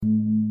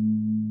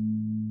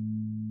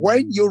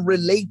when you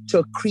relate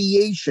to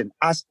creation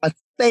as a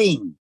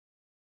thing,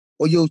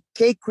 or you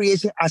take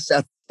creation as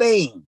a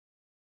thing,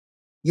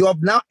 you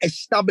have now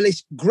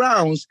established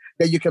grounds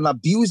that you can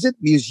abuse it,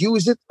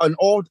 misuse it, and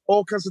all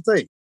kinds of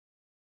things.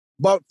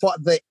 But for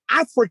the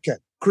African,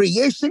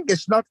 creation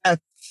is not a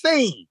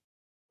thing.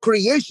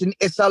 Creation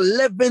is a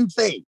living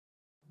thing.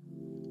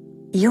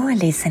 You are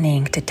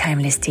listening to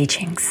Timeless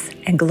Teachings,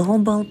 a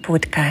global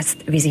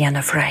podcast with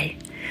Yana Fry.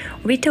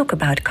 We talk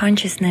about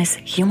consciousness,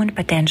 human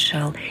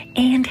potential,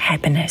 and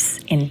happiness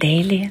in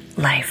daily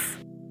life.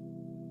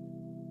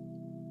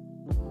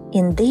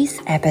 In this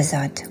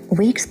episode,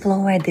 we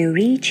explore the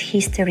rich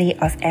history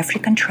of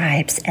African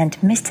tribes and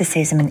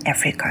mysticism in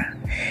Africa.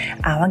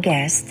 Our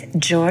guest,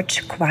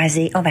 George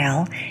Kwasi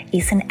Owell,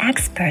 is an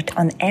expert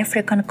on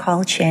African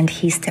culture and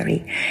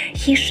history.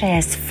 He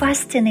shares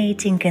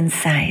fascinating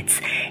insights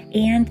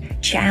and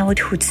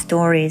childhood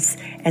stories,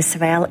 as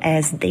well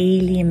as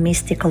daily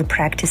mystical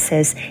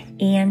practices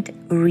and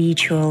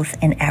rituals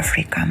in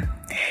Africa.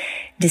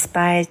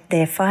 Despite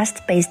the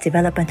fast-paced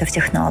development of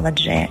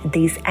technology,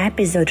 this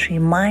episode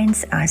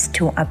reminds us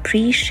to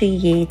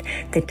appreciate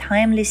the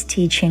timeless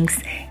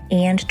teachings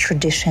and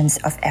traditions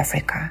of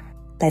Africa.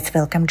 Let's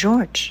welcome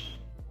George.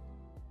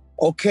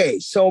 Okay,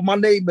 so my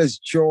name is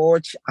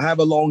George. I have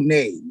a long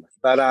name,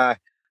 but I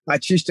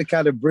choose to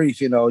kind of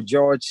brief.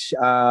 George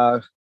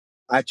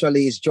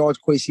actually is George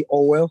Kwasi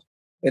Owell,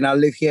 and I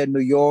live here in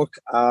New York.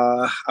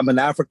 I'm an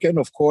African,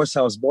 of course.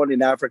 I was born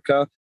in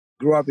Africa.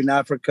 Grew up in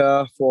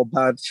Africa for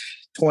about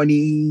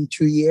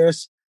 22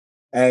 years,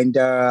 and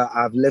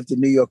I've lived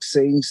in New York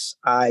since.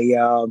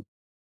 I'm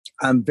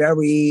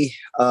very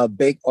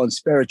big on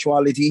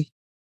spirituality.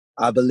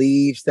 I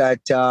believe that,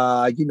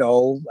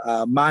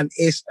 man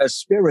is a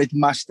spirit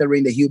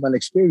mastering the human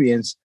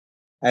experience.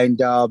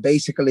 And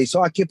basically,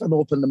 so I keep an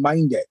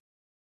open-minded.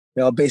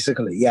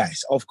 Basically,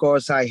 yes. Of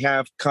course, I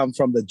have come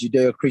from the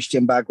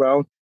Judeo-Christian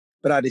background,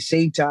 but at the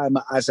same time,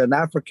 as an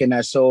African,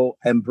 I so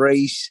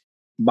embrace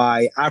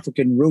my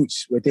African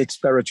roots with its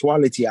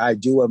spirituality. I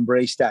do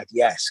embrace that,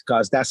 yes,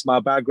 because that's my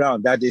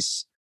background. That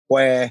is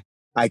where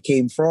I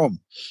came from.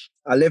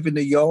 I live in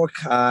New York.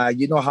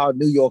 You know how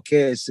New York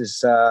is.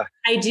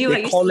 I do. I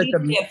used to live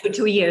there for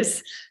 2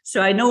 years,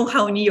 so I know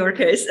how New York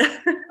is.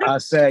 I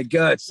said,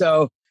 good.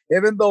 So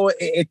even though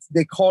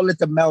they call it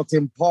the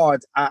melting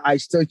pot, I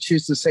still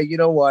choose to say, you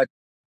know what?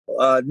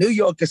 New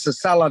York is a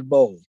salad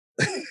bowl.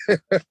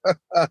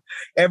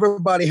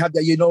 Everybody have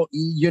their,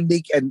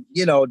 unique and,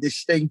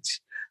 distinct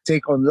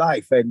take on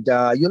life. And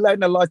you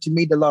learn a lot, you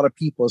meet a lot of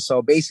people.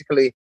 So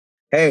basically,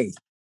 hey,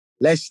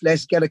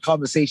 let's get a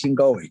conversation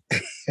going.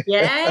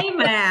 Yay,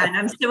 man.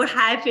 I'm so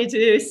happy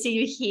to see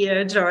you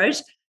here,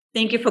 George.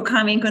 Thank you for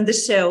coming on the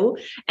show.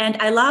 And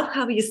I love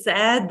how you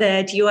said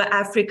that you are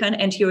African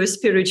and you're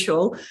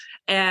spiritual.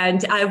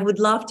 And I would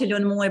love to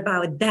learn more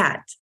about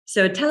that.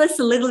 So tell us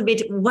a little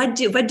bit, what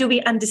do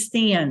we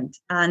understand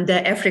on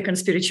the African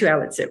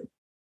spirituality?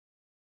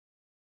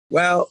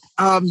 Well,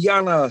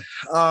 Yana,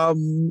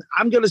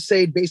 I'm going to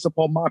say it based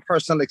upon my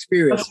personal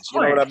experiences.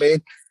 You know what I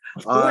mean?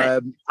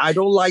 I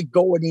don't like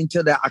going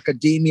into the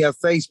academia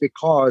phase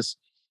because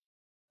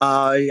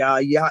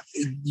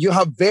you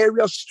have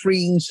various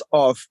streams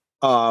of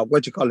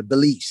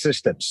belief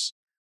systems.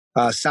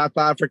 South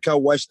Africa,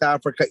 West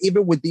Africa,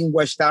 even within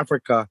West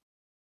Africa,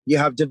 you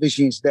have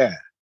divisions there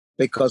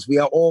because we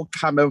are all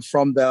coming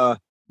from the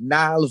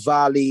Nile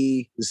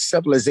Valley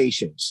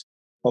civilizations.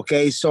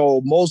 Okay,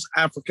 so most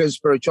African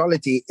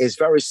spirituality is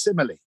very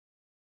similar,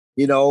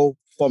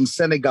 from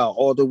Senegal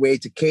all the way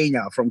to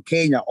Kenya, from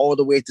Kenya all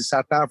the way to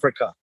South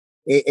Africa.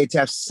 It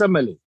has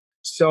similar.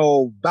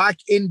 So back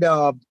in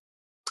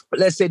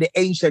let's say the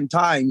ancient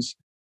times,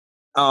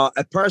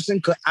 a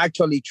person could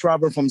actually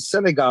travel from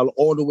Senegal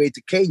all the way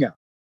to Kenya.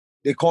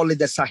 They call it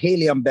the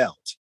Sahelian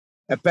belt.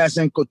 A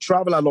person could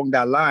travel along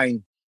that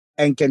line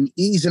and can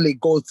easily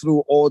go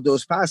through all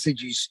those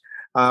passages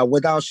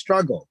without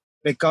struggle,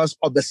 because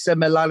of the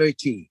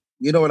similarity.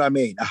 You know what I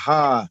mean?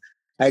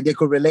 And they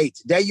could relate.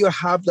 Then you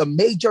have the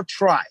major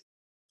tribe,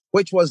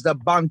 which was the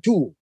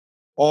Bantu,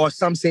 or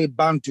some say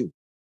Bantu.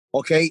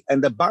 Okay.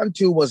 And the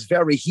Bantu was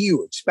very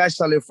huge,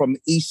 especially from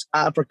East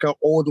Africa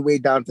all the way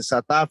down to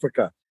South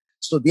Africa.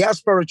 So their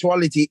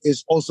spirituality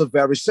is also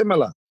very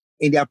similar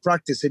in their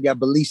practice, in their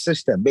belief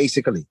system,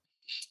 basically.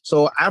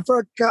 So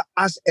Africa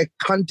as a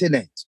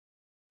continent,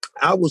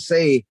 I would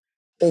say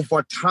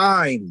over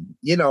time,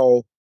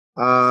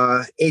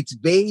 it's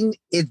been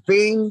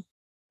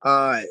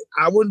I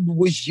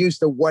wouldn't use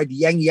the word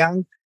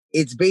yang.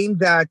 It's been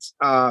that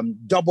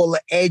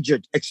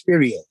double-edged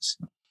experience.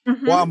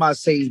 Mm-hmm. Why am I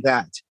saying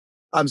that?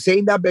 I'm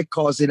saying that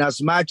because in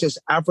as much as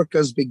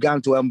Africans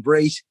began to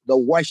embrace the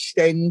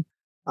Western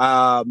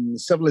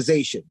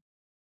civilization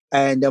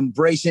and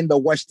embracing the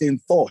Western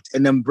thought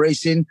and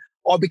embracing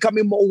or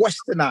becoming more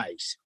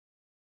westernized,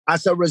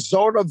 as a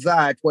result of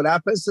that, what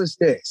happens is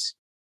this.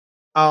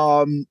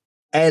 A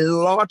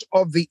lot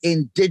of the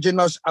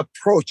indigenous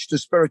approach to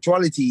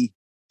spirituality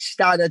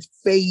started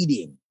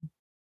fading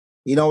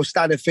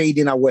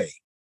away.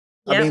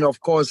 Yeah. I mean, of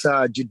course,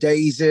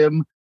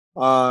 Judaism,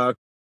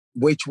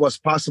 which was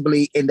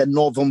possibly in the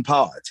northern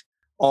part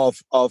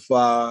of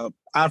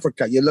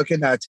Africa. You're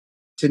looking at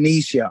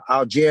Tunisia,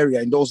 Algeria,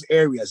 and those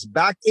areas.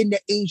 Back in the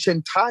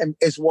ancient time,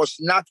 it was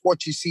not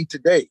what you see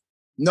today.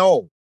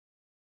 No,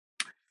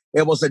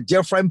 it was a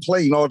different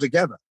plane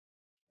altogether.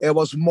 It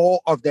was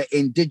more of the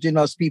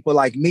indigenous people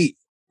like me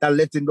that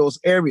lived in those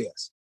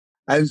areas.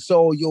 And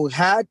so you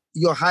had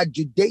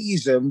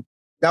Judaism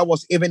that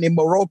was even in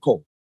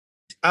Morocco.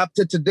 Up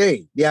to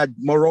today, there are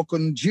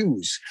Moroccan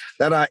Jews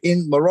that are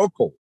in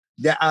Morocco.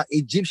 There are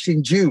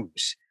Egyptian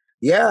Jews.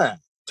 Yeah,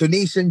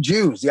 Tunisian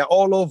Jews. They're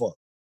all over.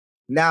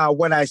 Now,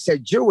 when I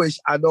said Jewish,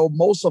 I know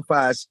most of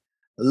us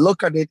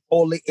look at it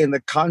only in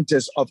the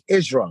context of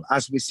Israel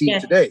as we see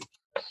today.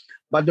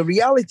 But the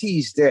reality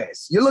is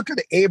this. You look at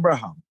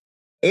Abraham.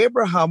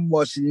 Abraham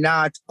was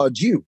not a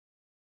Jew.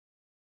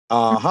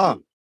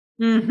 Mm-hmm.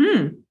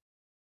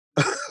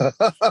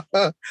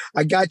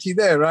 I got you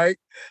there, right?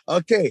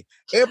 Okay.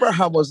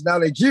 Abraham was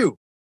not a Jew.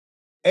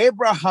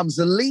 Abraham's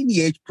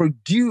lineage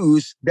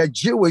produced the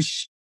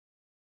Jewish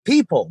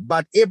people,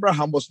 but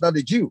Abraham was not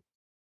a Jew.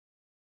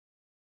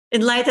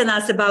 Enlighten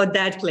us about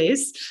that,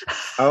 please.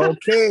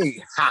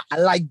 Okay. I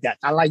like that.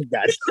 I like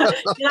that.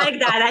 Like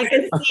that. I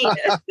can see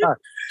it.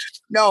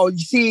 No, you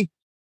see,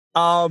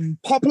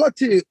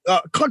 contrary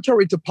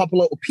to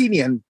popular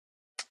opinion,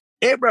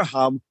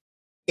 Abraham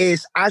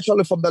is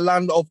actually from the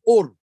land of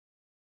Ur,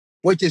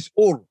 which is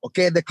Ur,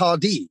 okay, the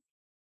Chaldean.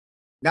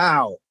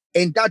 Now,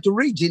 in that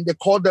region, they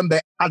call them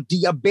the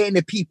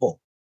Adiabene people.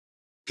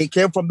 He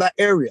came from that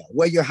area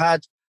where you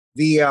had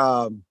the,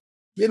 I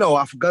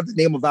forgot the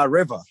name of that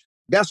river.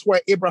 That's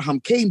where Abraham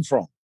came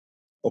from,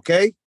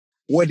 okay?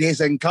 With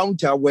his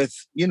encounter with,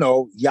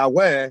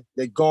 Yahweh,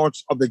 the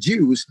gods of the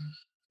Jews,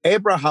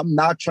 Abraham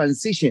now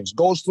transitions,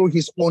 goes through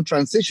his own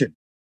transition,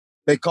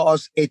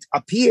 because it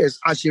appears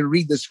as you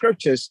read the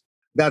scriptures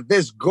that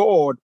this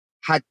God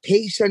had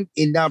patience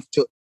enough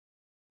to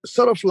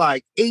sort of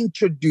like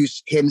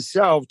introduce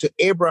himself to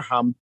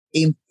Abraham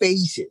in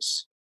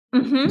phases.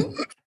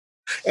 Mm-hmm.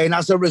 And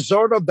as a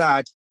result of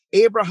that,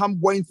 Abraham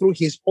went through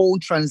his own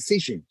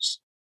transitions,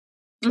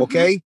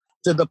 okay,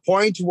 to the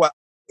point where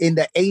in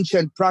the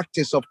ancient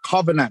practice of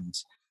covenant,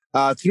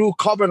 through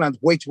covenant,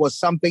 which was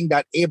something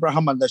that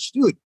Abraham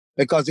understood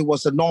because it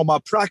was a normal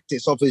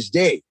practice of his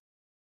day.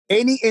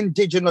 Any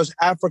indigenous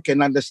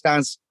African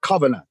understands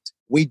covenant.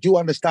 We do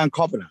understand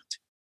covenant.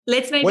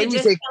 Let's maybe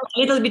just talk a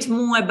little bit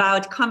more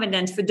about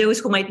covenant for those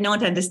who might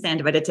not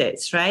understand what it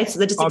is, right? So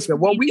let's okay.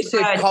 When we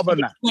say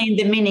covenant, explain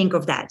the meaning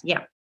of that.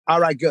 Yeah. All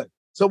right, good.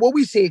 So when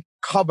we say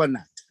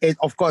covenant, it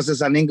of course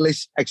is an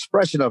English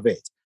expression of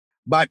it,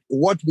 but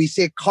what we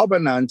say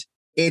covenant,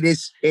 it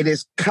is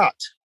cut,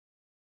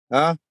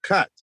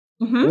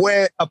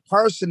 where a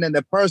person and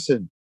a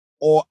person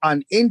or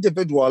an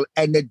individual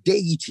and a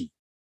deity,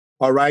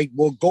 all right,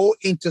 will go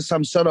into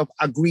some sort of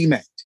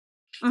agreement.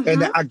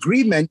 And the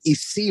agreement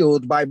is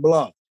sealed by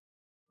blood.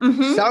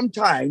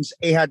 Sometimes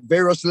it had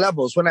various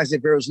levels. When I say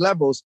various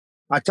levels,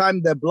 at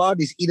times the blood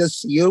is either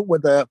sealed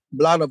with the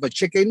blood of a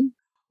chicken,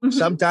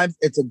 sometimes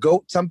it's a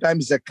goat,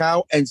 sometimes it's a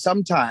cow, and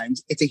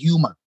sometimes it's a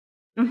human.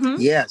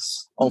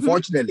 Yes,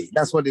 unfortunately,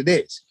 that's what it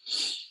is.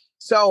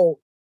 So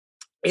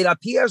it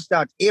appears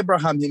that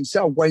Abraham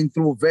himself went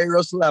through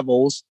various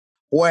levels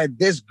where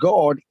this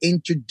God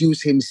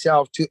introduced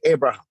himself to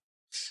Abraham.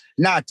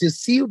 Now, to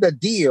seal the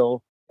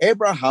deal,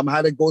 Abraham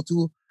had to go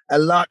through a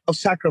lot of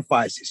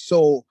sacrifices.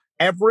 So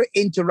every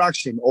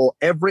interaction or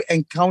every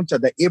encounter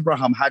that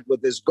Abraham had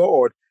with this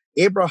God,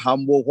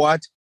 Abraham will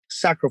what?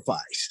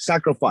 Sacrifice.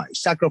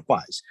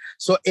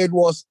 So it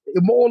was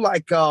more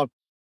like a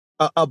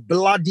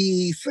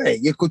bloody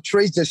thing. You could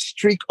trace the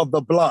streak of the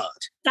blood.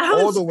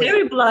 That was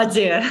very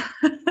bloody.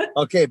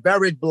 Okay,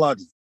 very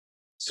bloody.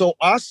 So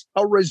as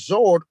a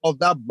result of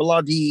that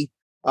bloody,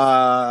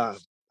 I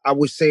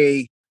would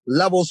say,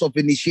 levels of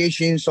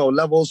initiations or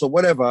levels or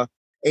whatever,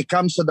 it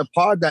comes to the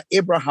part that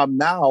Abraham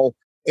now,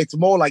 it's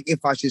more like,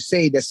 if I should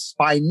say, the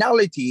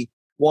finality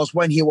was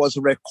when he was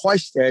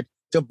requested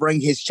to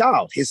bring his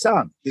child, his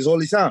son, his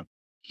only son.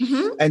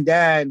 And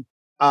then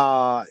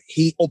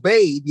he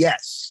obeyed,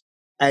 yes.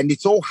 And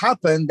it so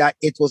happened that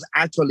it was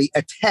actually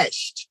a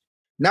test,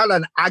 not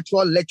an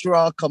actual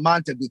literal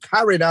command to be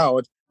carried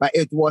out, but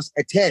it was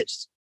a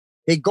test.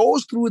 He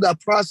goes through that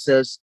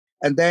process.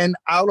 And then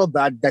out of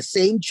that, the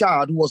same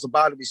child who was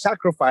about to be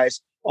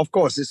sacrificed, of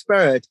course, is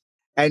spared.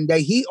 And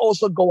then he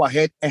also go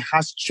ahead and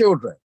has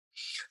children.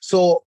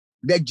 So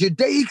the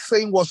Judaic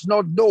thing was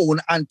not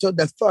known until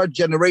the third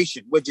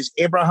generation, which is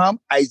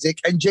Abraham, Isaac,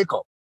 and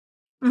Jacob.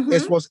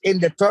 It was in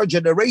the third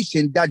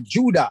generation that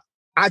Judah,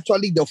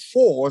 actually the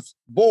fourth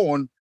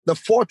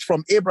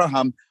from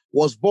Abraham,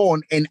 was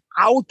born. And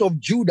out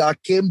of Judah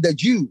came the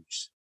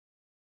Jews.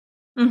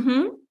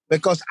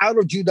 Because out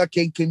of Judah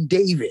came King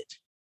David.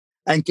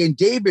 And King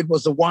David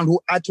was the one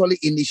who actually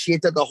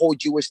initiated the whole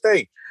Jewish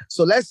thing.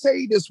 So let's say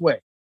it this way.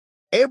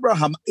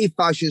 Abraham, if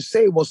I should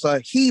say, was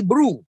a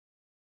Hebrew.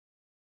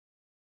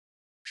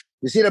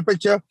 You see the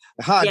picture?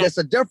 There's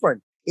a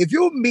difference. If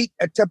you meet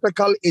a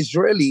typical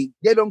Israeli,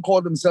 they don't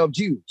call themselves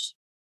Jews.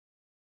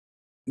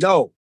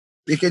 No,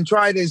 You can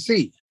try it and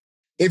see.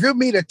 If you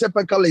meet a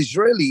typical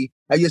Israeli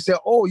and you say,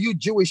 oh, you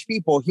Jewish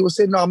people, he will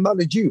say, no, I'm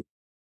not a Jew.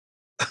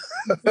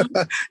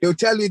 He'll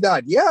tell you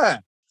that. Yeah.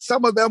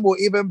 Some of them will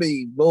even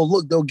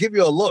they'll give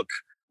you a look.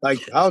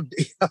 Like, how?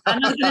 I'm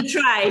not going to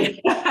try.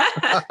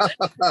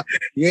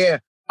 Yeah.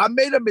 I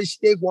made a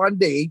mistake one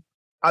day.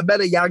 I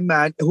met a young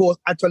man who was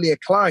actually a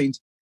client.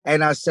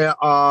 And I said,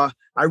 I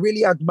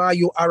really admire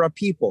you Arab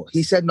people.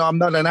 He said, no, I'm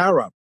not an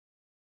Arab.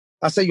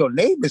 I said, your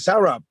name is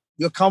Arab.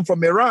 You come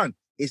from Iran.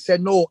 He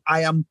said, no,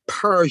 I am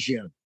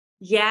Persian.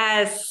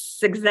 Yes,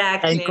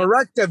 exactly. And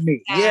corrected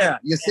me. Yeah,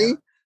 you see?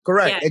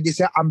 Correct. Yeah. And he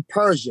said, I'm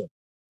Persian.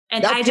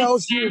 And that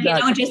tells you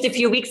that, just a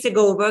few weeks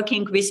ago,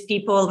 working with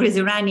people, with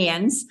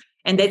Iranians,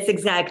 and that's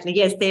exactly,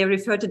 yes, they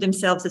refer to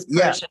themselves as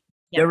Persian.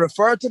 Yeah. They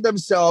refer to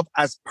themselves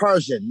as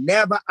Persian,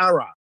 never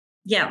Arab.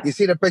 Yeah. You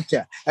see the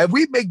picture? And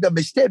we make the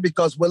mistake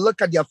because we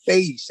look at your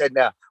face and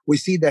we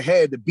see the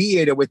hair, the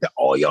beard, and we think,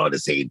 oh, you're the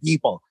same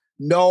people.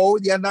 No,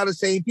 you're not the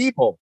same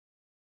people.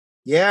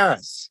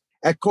 Yes.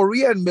 A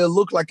Korean may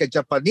look like a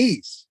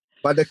Japanese,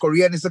 but the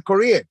Korean is a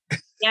Korean.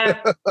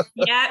 Yeah.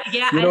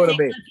 You know what I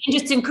mean? It's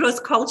interesting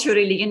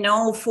cross-culturally,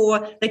 for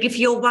like if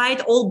you're white,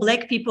 all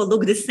black people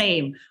look the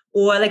same.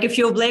 Or like if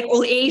you're black,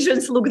 all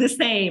Asians look the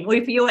same. Or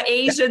if you're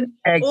Asian,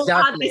 all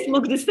others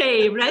look the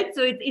same, right?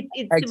 So it's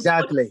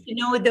exactly important to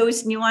know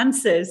those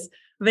nuances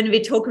when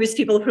we talk with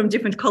people from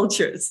different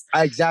cultures.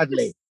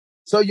 Exactly.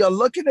 So you're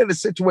looking at a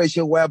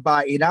situation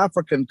whereby in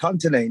African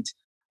continent,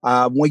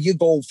 when you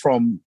go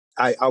from,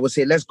 I would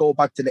say, let's go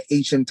back to the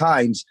ancient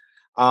times,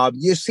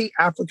 you see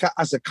Africa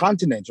as a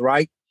continent,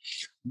 right?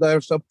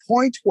 There's a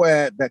point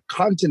where the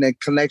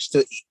continent connects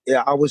to,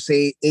 I would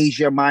say,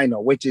 Asia Minor,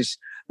 which is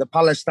the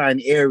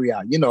Palestine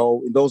area,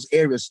 those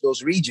areas,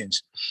 those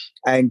regions.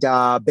 And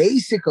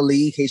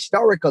basically,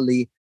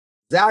 historically,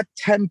 that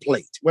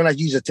template, when I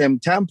use the term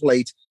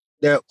template,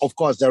 of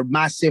course, the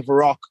massive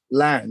rock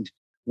land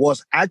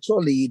was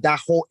actually, that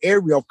whole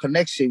area of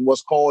connection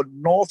was called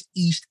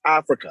Northeast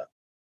Africa.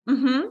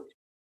 Mm-hmm.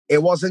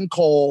 It wasn't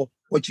called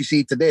what you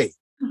see today.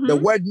 Mm-hmm. The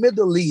word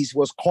Middle East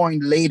was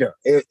coined later.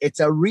 It's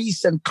a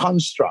recent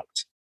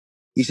construct.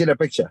 You see the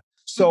picture?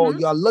 So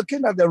you're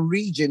looking at the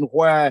region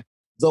where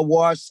there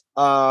was,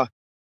 I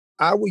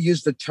would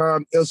use the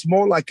term, it was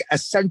more like a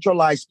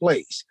centralized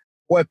place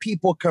where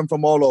people come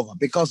from all over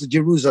because of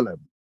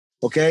Jerusalem,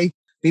 okay?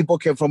 People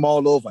came from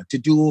all over to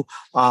do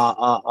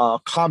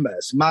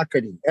commerce,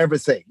 marketing,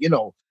 everything,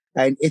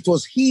 and it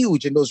was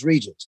huge in those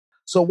regions.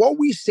 So when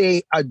we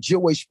say a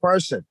Jewish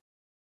person,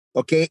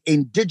 okay,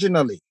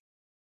 indigenally,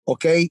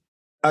 okay,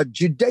 a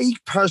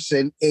Judaic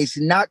person is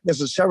not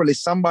necessarily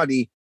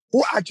somebody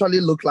who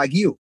actually looked like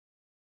you.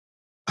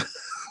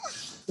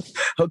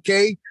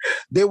 Okay,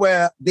 it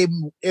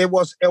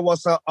was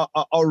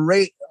a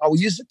rate. I'll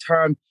use the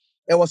term.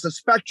 It was a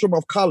spectrum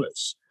of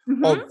colors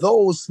of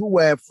those who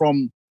were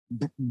from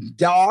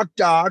dark,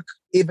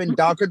 even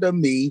darker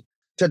than me,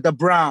 to the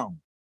brown.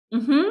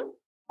 To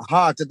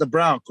the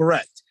brown,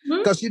 correct?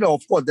 Because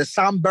of course, the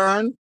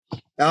sunburn.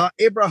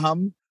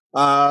 Abraham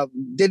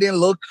didn't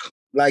look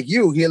like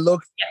you. He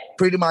looked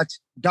pretty much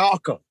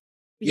darker.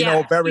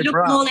 Very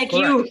brown. More like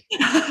correct.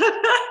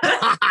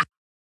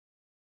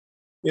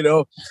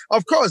 You.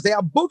 Of course, there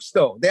are books,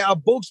 though. There are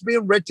books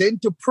being written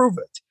to prove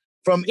it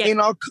from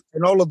Enoch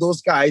and all of those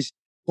guys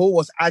who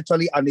was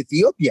actually an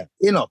Ethiopian.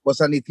 Enoch was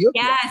an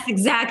Ethiopian. Yes,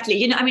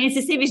 exactly. It's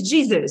the same as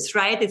Jesus,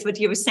 right? It's what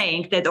you were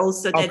saying. That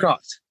also. Of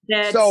course.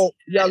 So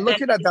you're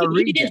looking at the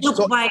region. He didn't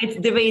look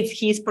white the way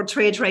he's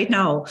portrayed right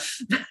now.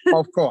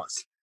 Of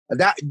course.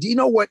 Do you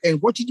know what?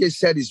 And what you just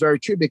said is very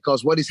true,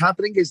 because what is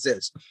happening is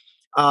this.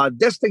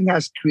 This thing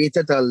has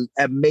created a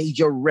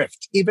major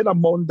rift, even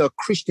among the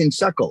Christian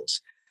circles.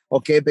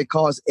 Okay,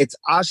 because it's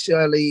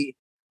actually,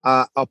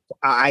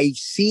 I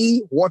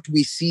see what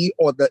we see,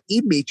 or the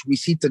image we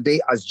see today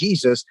as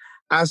Jesus,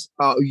 as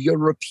a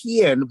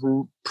European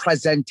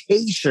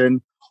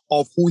presentation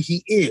of who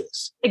he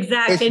is.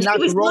 Exactly. It's not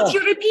wrong. Not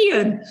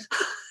European.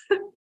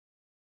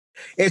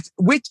 It's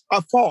which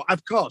of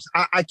course,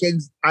 I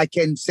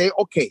can say,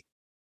 okay,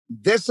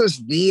 this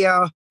is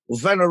their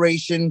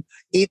venerated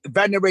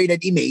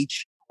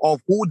image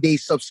of who they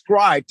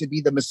subscribe to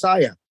be the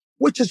Messiah,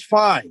 which is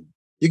fine.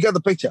 You get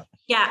the picture?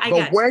 Yeah, I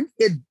get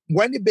it.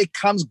 When it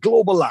becomes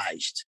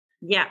globalized,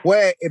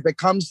 where it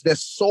becomes the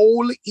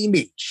sole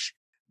image,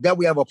 then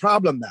we have a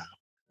problem now.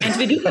 And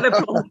we do have a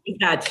problem with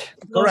that.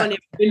 Correct.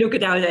 We look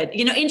at that.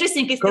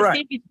 Interesting is the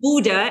same with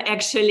Buddha,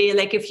 actually.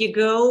 Like if you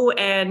go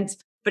and,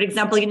 for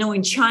example,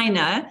 in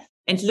China,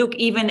 and look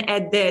even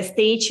at the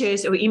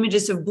statues or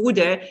images of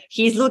Buddha,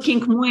 he's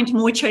looking more and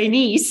more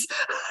Chinese,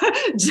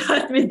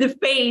 just with the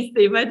face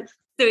even.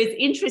 So it's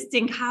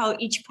interesting how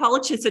each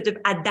culture sort of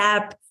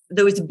adapts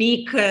those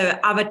big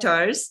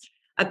avatars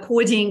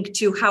according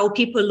to how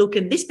people look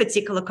at this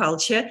particular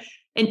culture.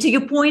 And to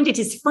your point, it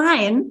is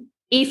fine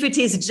if it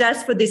is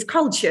just for this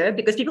culture,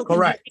 because people can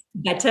do it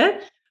better.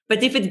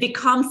 But if it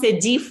becomes a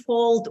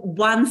default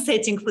one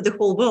setting for the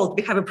whole world,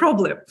 we have a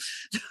problem.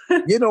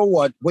 You know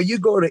what? When you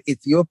go to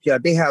Ethiopia,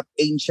 they have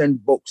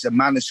ancient books and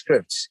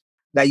manuscripts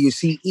that you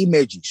see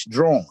images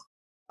drawn.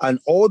 And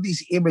all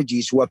these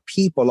images were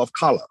people of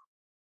color.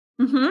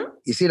 Mm-hmm.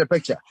 You see the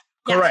picture?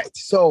 Yeah. Correct.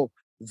 So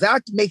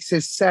that makes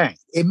it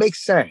sense. It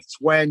makes sense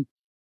when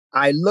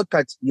I look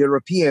at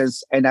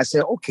Europeans and I say,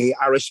 okay,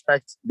 I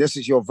respect this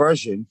is your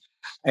version.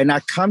 And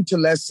I come to,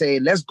 let's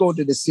go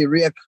to the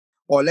Syriac,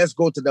 or let's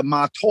go to the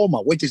Mar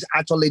Thoma, which is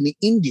actually in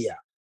India,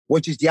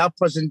 which is their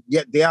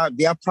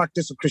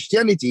practice of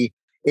Christianity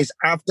is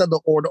after the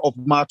order of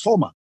Mar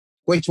Thoma,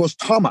 which was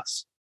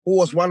Thomas, who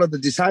was one of the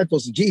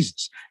disciples of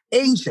Jesus.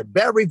 Ancient,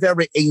 very,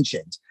 very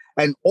ancient.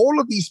 And all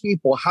of these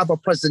people have a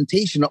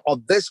presentation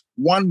of this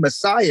one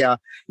Messiah,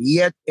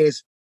 yet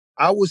is,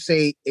 I would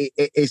say,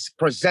 is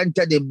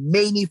presented in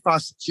many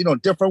facets,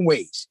 different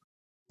ways.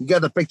 You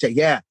get the picture?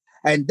 Yeah.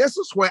 And this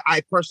is where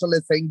I personally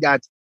think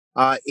that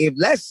if,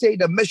 let's say,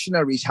 the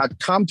missionaries had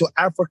come to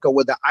Africa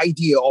with the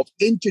idea of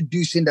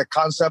introducing the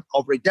concept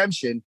of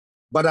redemption,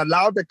 but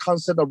allowed the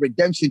concept of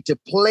redemption to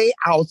play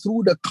out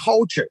through the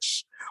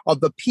cultures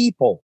of the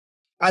people,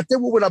 I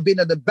think we would have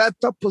been in a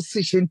better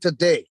position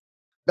today.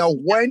 Now,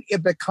 when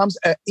it becomes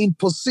an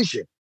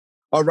imposition,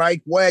 all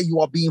right, where you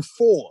are being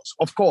forced,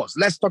 of course,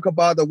 let's talk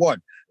about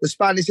the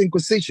Spanish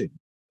Inquisition,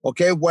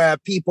 okay, where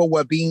people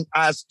were being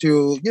asked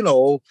to,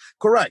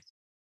 correct.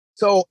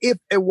 So if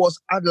it was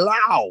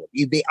allowed,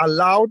 if they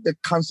allowed the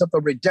concept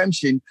of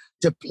redemption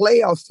to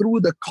play out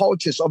through the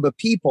cultures of the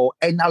people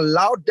and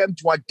allowed them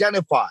to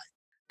identify,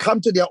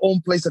 come to their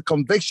own place of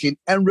conviction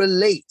and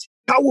relate,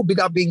 that would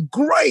have been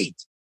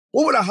great.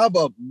 We would have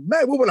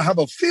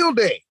a field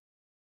day,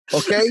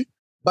 okay?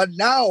 But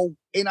now,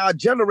 in our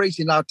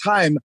generation, our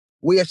time,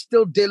 we are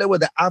still dealing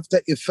with the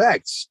after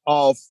effects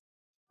of,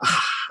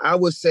 I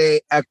would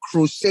say, a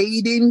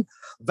crusading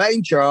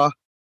venture,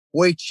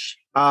 which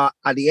at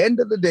the end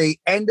of the day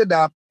ended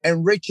up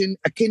enriching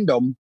a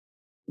kingdom,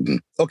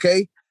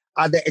 okay,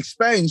 at the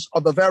expense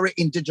of the very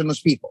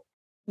indigenous people.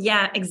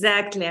 Yeah,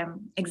 exactly.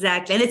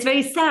 Exactly. And it's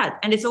very sad.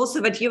 And it's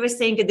also what you were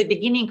saying at the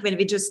beginning when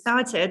we just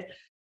started,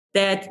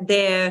 that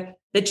the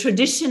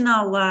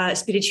traditional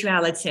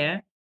spirituality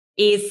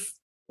is,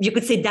 you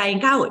could say,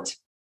 dying out.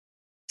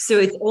 So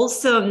it's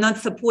also not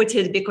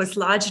supported because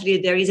largely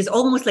it's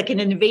almost like an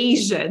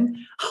invasion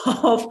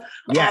of...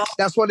 Yes,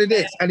 that's what it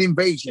is, an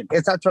invasion.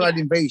 It's actually an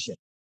invasion.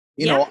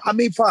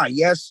 Fine,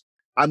 yes,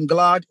 I'm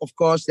glad, of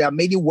course, there are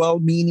many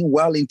well-meaning,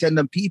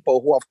 well-intended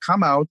people who have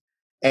come out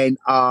and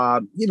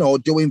are,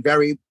 doing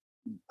very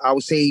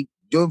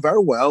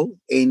well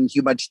in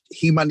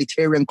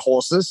humanitarian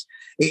causes.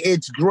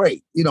 It's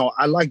great.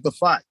 I like the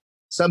fact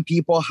some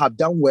people have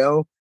done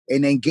well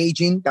in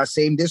engaging that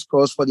same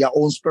discourse for their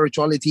own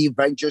spirituality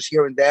ventures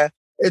here and there.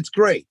 It's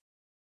great.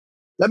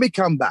 Let me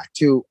come back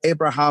to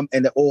Abraham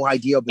and the whole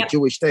idea of the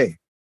Jewish thing.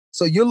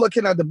 So you're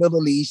looking at the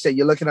Middle East and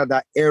you're looking at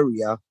that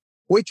area,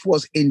 which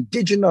was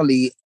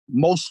indigenously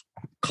most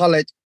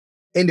colored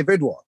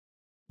individual.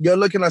 You're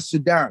looking at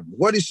Sudan.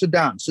 What is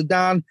Sudan?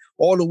 Sudan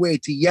all the way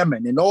to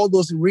Yemen and all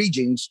those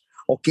regions,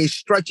 okay,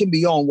 stretching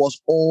beyond was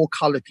all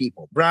colored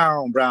people,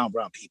 brown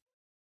people.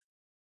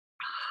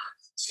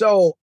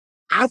 So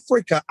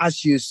Africa,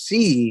 as you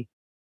see,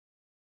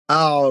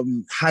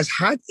 has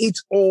had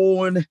its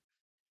own,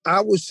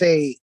 I would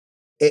say,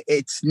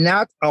 it's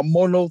not a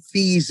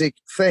monotheistic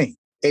thing.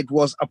 It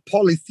was a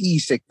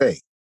polytheistic thing.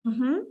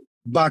 Mm-hmm.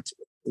 But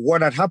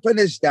what had happened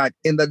is that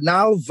in the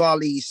Nile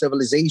Valley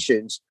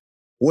civilizations,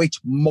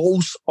 which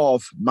most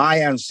of my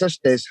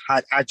ancestors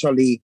had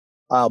actually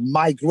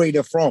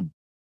migrated from,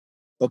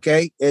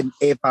 okay? And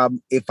if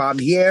I'm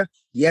here,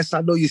 yes,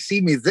 I know you see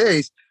me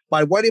this,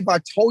 but what if I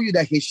told you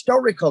that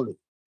historically,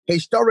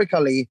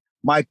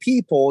 my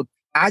people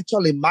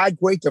actually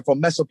migrated from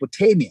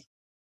Mesopotamia?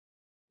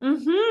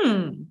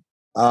 Mm-hmm.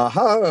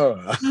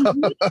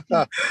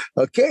 Mm-hmm.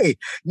 Okay.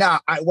 Now,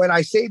 when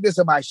I say this,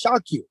 it might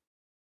shock you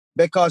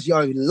because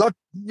your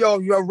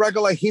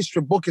regular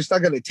history book is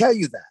not going to tell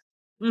you that.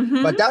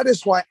 Mm-hmm. But that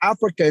is why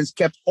Africans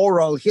kept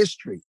oral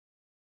history,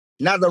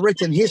 not the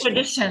written history.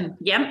 Tradition.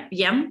 Yep.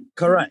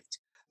 Correct.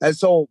 And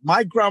so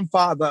my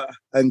grandfather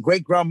and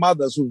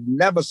great-grandmothers who've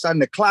never sat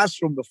in a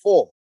classroom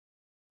before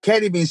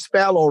can't even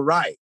spell or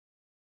write.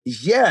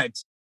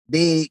 Yet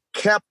they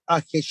kept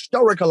a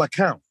historical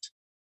account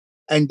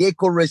and they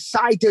could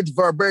recite it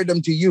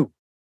verbatim to you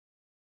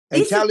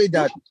and tell you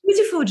that.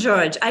 Beautiful,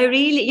 George. I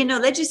really,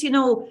 let's just,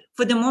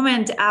 for the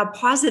moment,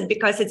 pause it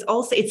because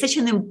it's such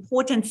an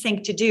important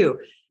thing to do.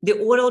 The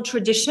oral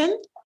tradition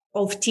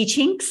of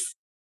teachings.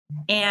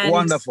 And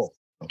wonderful.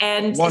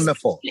 And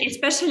wonderful.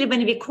 Especially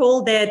when we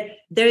call that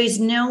there is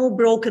no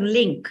broken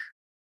link,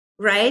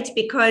 right?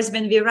 Because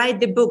when we write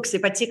the books,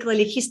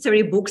 particularly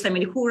history books,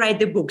 who write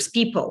the books?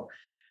 People.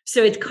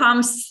 So it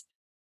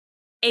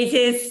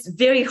is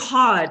very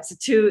hard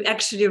to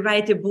actually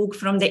write a book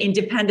from the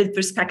independent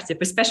perspective,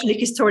 especially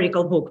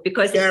historical book,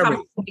 because it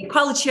comes from your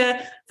culture,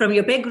 from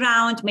your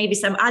background, maybe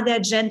some other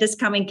agendas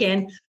coming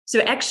in.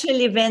 So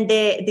actually, when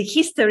the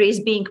history is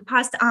being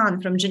passed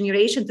on from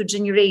generation to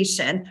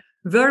generation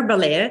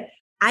verbally,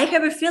 I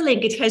have a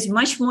feeling it has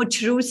much more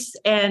truth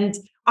and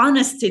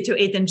honesty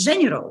to it in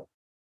general.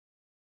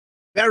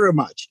 Very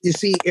much. You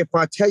see, if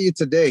I tell you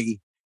today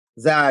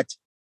that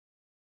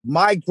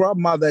my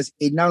grandmother's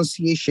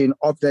enunciation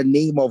of the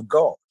name of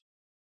God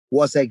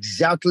was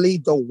exactly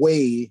the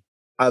way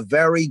a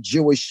very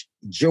Jewish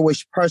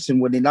person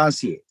would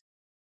enunciate.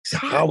 So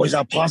how is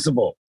that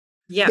possible?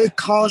 Yeah.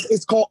 Because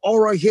it's called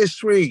oral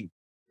history.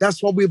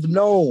 That's what we've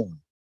known.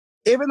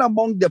 Even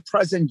among the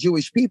present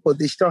Jewish people,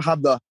 they still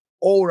have the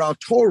oral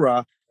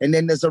Torah, and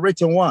then there's a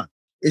written one.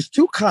 It's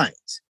two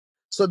kinds.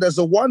 So there's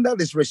a one that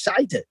is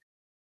recited.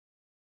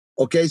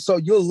 Okay, so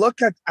you look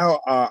at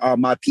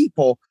my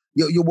people,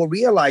 you will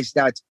realize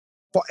that,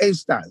 for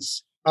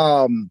instance,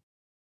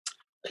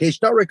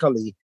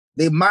 historically,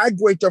 they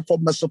migrated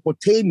from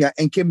Mesopotamia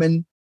and came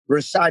and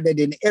resided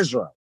in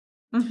Israel.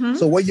 Mm-hmm.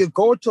 So when you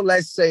go to,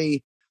 let's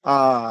say,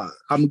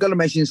 I'm going to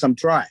mention some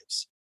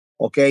tribes,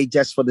 okay,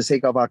 just for the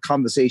sake of our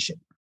conversation.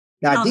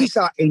 Now, these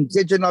are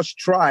indigenous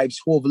tribes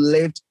who have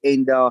lived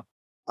in the,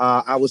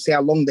 I would say,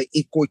 along the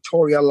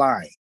equatorial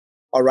line.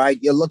 All right.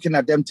 You're looking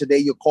at them today.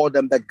 You call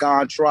them the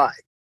Ga tribe.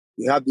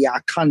 You have the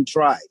Akan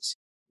tribes.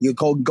 You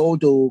go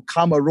to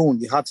Cameroon.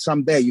 You have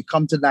some there. You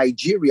come to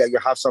Nigeria. You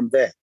have some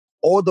there.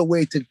 All the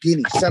way to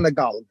Guinea,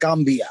 Senegal,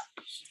 Gambia.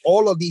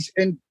 All of these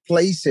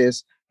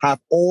places have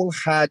all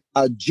had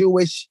a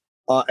Jewish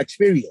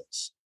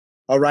experience.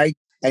 All right.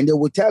 And they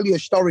will tell you a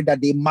story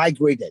that they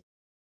migrated.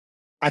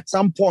 At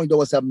some point, there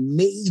was a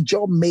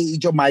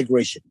major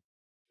migration.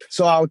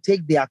 So I'll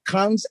take the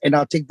Akans and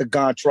I'll take the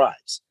Ga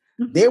tribes.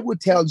 Mm-hmm. They will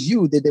tell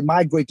you that they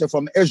migrated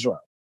from Israel.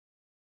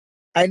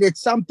 And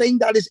it's something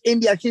that is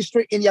in their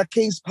history, in their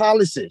king's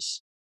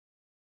palaces.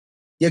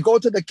 You go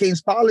to the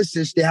king's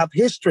palaces, they have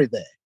history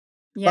there.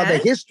 Yes. But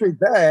the history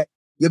there,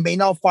 you may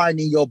not find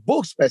in your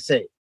books per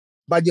se.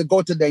 But you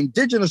go to the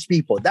indigenous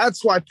people.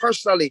 That's why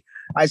personally,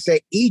 I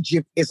say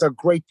Egypt is a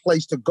great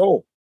place to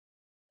go.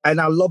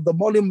 And I love the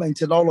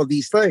monuments and all of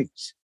these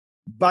things.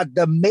 But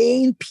the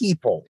main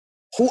people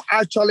who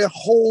actually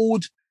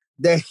hold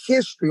the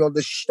history or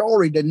the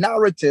story, the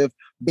narrative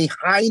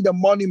behind the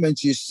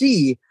monuments you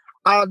see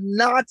are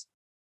not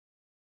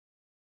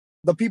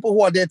the people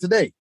who are there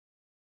today.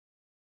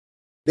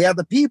 They are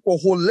the people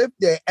who lived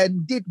there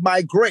and did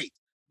migrate.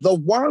 The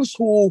ones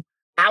who,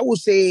 I would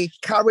say,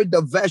 carried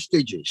the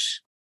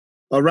vestiges,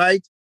 all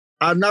right,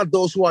 are not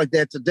those who are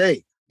there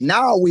today.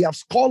 Now we have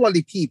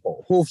scholarly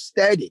people who've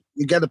studied.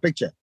 You get the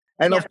picture.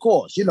 And of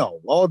course, you know,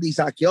 all these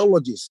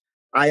archaeologists,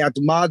 I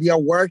admire their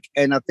work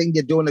and I think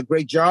they're doing a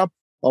great job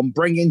on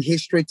bringing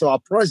history to our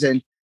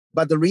present.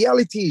 But the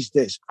reality is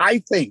this. I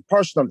think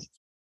personally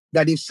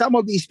that if some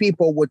of these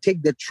people would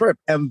take the trip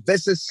and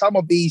visit some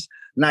of these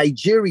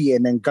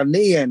Nigerian and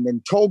Ghanaian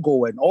and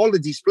Togo and all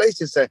of these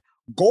places and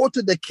go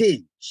to the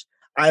kings,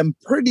 I'm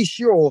pretty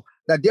sure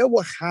that they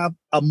will have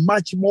a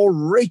much more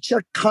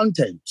richer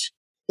content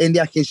in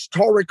their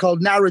historical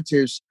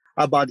narratives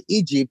about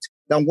Egypt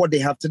than what they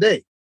have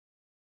today.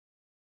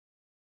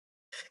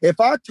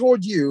 If I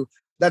told you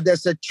that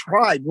there's a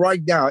tribe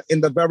right now in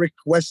the very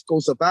west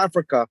coast of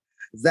Africa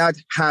that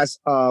has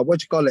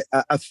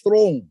a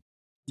throne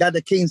that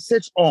the king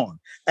sits on,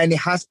 and it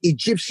has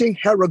Egyptian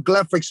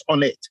hieroglyphics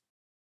on it.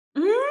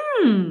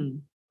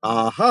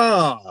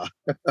 Aha.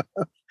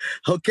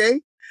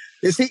 Okay.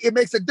 You see, it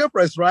makes a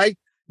difference, right?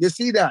 You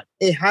see that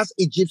it has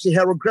Egyptian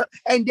hieroglyphics,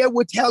 and they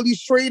will tell you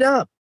straight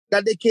up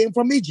that they came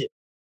from Egypt.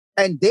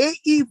 And they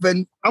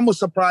even, I'm going to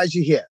surprise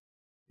you here.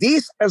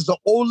 This is the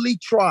only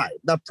tribe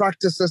that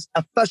practices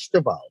a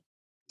festival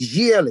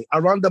yearly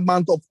around the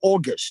month of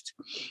August.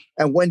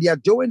 And when they are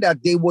doing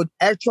that, they would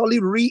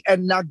actually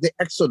reenact the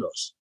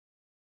Exodus.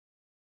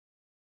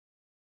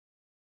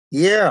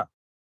 Yeah.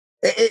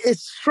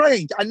 It's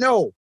strange, I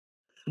know.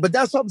 But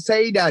that's what I'm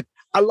saying, that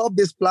I love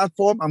this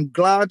platform. I'm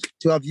glad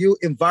to have you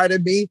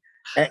invited me.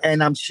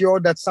 And I'm sure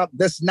that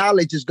this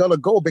knowledge is going to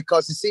go,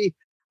 because you see,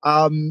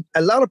 a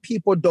lot of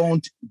people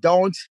don't,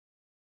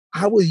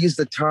 I will use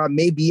the term,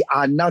 maybe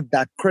are not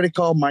that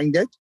critical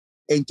minded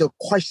into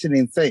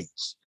questioning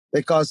things.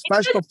 Because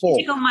first of all,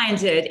 critical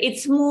minded,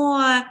 it's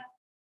more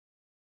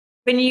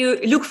when you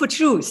look for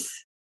truth,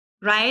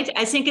 right?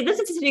 I think it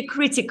doesn't necessarily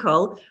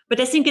critical, but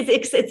I think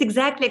it's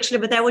exactly actually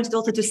what I wanted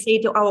also to say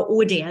to our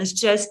audience,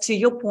 just to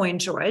your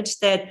point, George,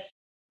 that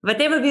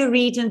whatever we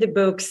read in the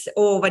books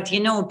or what,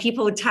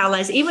 people tell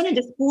us, even in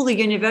the school or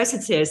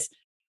universities,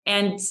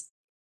 and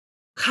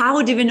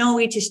how do we know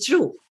it is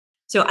true?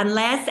 So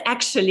unless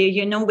actually,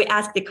 we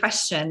ask the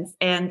questions,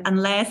 and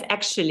unless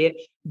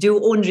actually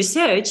do own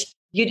research,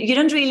 you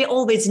don't really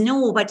always know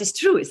what is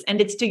truth.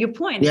 And it's to your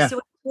point. Yeah. It's so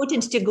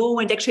important to go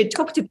and actually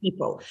talk to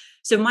people.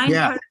 So my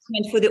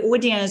encouragement for the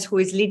audience who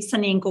is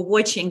listening or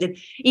watching, that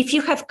if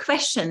you have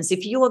questions,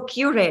 if you are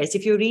curious,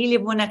 if you really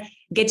want to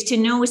get to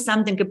know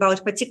something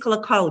about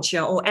particular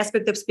culture or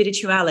aspect of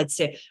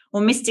spirituality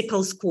or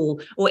mystical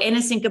school or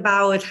anything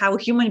about how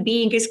human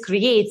being is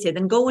created,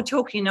 and go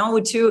talk,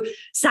 to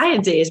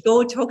scientists,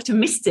 go talk to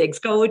mystics,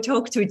 go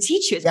talk to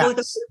teachers, go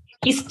to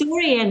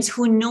historians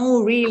who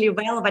know really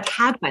well what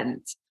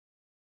happened.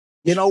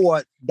 You know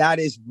what? That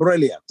is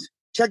brilliant.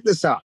 Check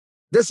this out.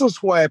 This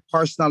is where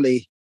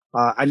personally,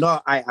 I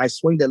know I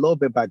swinged a little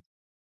bit, but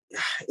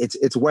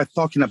it's worth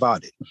talking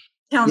about it.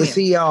 Tell You me.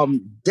 see,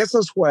 this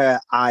is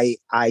where I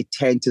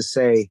tend to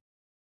say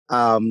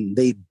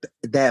the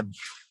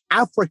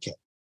African,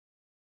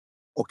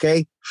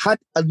 okay, had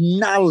a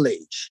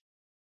knowledge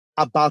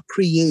about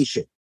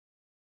creation,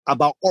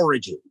 about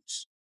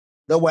origins.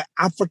 There were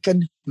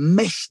African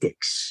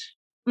mystics.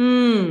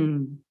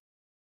 Mm.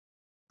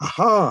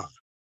 Aha.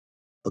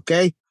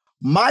 Okay.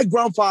 My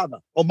grandfather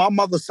on my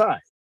mother's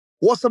side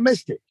was a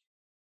mystic.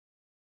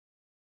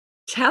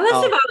 Tell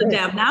us about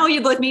them. Now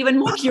you got me even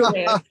more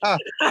curious.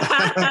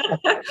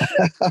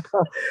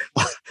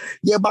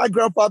 Yeah, my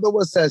grandfather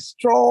was a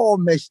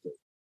strong mystic.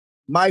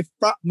 It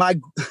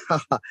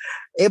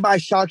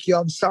might shock you.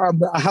 I'm sorry,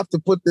 but I have to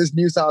put this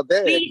news out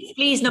there. Please,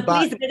 please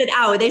get it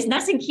out. There's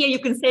nothing here you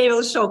can say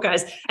will shock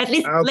us. At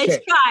least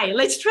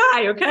let's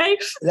try, okay?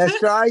 Let's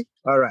try.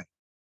 All right.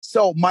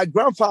 So my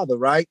grandfather,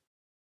 right?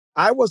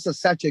 I was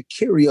such a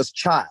curious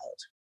child.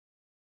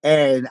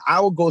 And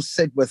I would go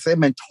sit with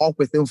him and talk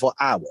with him for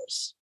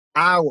hours.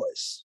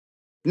 Hours.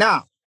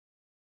 Now,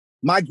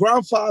 my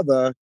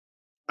grandfather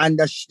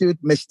understood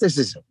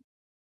mysticism.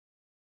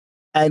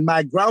 And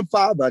my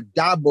grandfather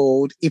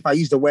dabbled, if I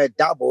use the word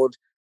dabbled,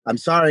 I'm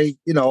sorry,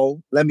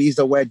 let me use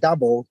the word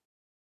dabbled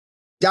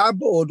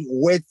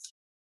with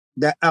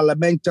the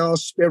elemental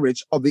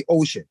spirits of the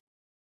ocean.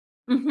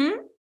 Mm-hmm.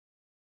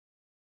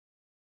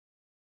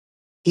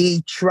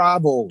 He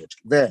traveled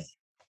there.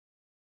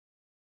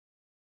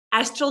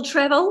 Astral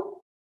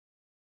travel?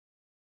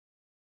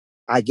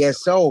 I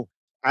guess so.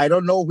 I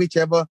don't know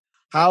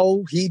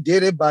how he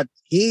did it, but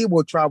he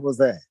would travel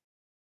there.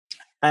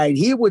 And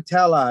he would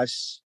tell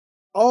us,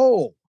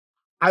 oh,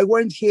 I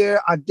went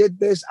here, I did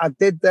this, I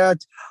did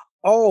that.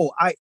 Oh,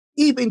 I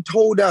even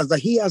told us that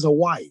he has a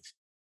wife.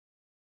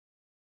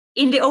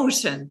 In the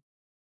ocean?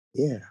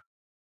 Yeah.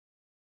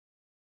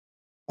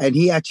 And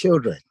he had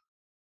children.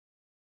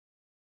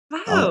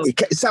 Wow.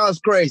 It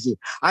sounds crazy.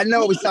 I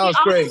know it sounds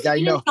crazy.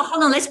 I know.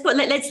 Hold on. Let's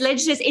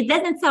just. It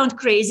doesn't sound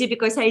crazy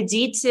because I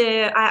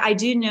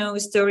do know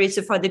stories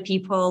of other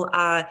people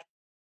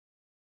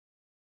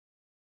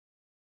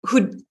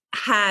who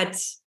had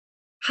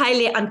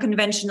highly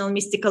unconventional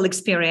mystical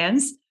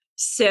experience.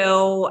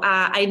 So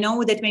I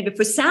know that maybe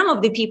for some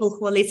of the people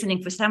who are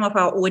listening, for some of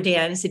our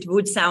audience, it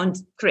would sound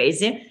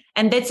crazy,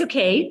 and that's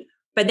okay.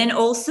 But then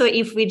also,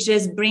 if we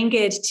just bring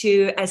it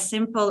to as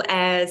simple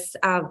as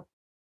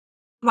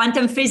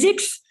quantum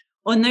physics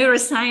or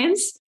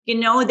neuroscience,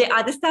 the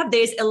other stuff,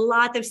 there's a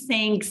lot of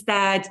things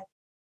that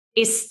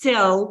is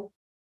still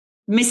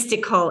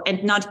mystical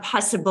and not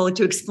possible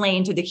to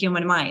explain to the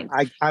human mind.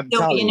 I'm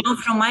telling you.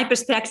 From my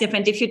perspective,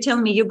 and if you tell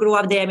me you grew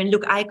up there, I mean,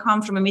 look, I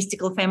come from a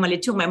mystical family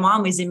too. My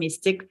mom is a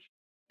mystic,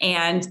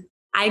 and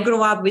I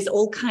grew up with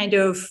all kind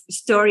of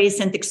stories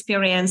and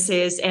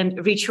experiences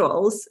and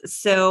rituals.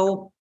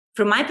 So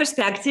from my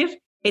perspective,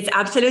 it's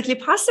absolutely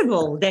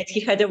possible that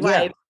he had a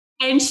wife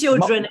and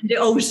children in the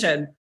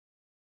ocean.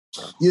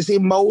 You see,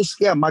 my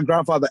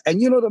grandfather.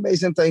 And the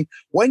amazing thing,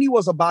 when he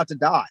was about to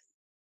die,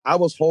 I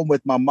was home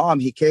with my mom.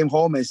 He came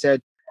home and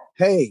said,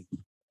 hey,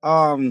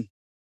 the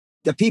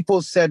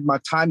people said my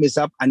time is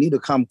up. I need to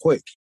come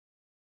quick.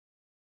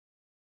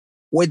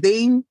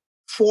 Within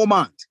 4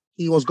 months,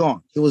 he was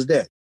gone. He was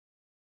dead.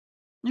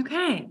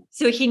 Okay.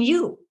 So he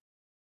knew.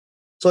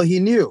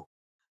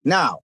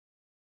 Now,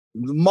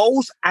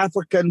 most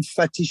African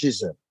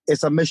fetishism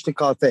is a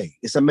mystical thing.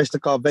 It's a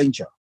mystical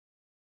venture.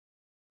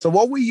 So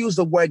when we use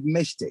the word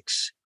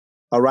mystics,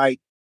 all right,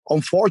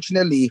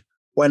 unfortunately,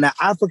 when an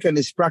African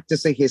is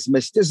practicing his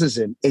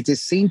mysticism, it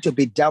is seen to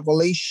be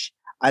devilish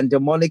and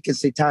demonic and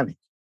satanic.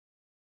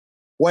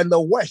 When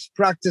the West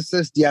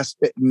practices their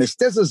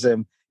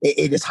mysticism,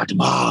 it is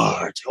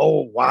hard.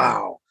 Oh,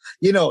 wow.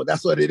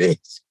 That's what it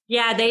is.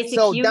 Yeah, there's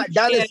a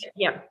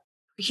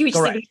huge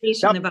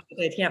segregation about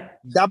it. Yeah.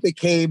 That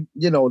became,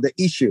 the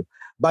issue.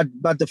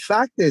 But the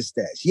fact is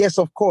this, yes,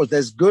 of course,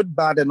 there's good,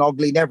 bad, and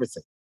ugly in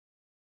everything.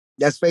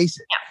 Let's face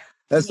it.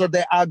 Yeah. And so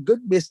there are good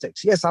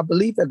mystics. Yes, I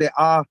believe that there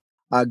are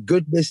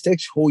good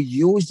mystics who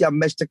use their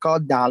mystical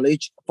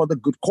knowledge for the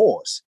good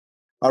cause.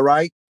 All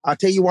right. I'll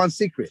tell you one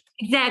secret.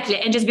 Exactly.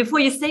 And just before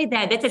you say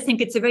that, I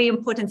think it's a very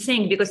important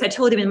thing, because I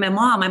told him, my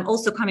mom, I'm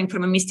also coming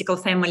from a mystical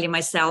family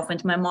myself.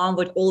 And my mom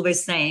would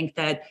always saying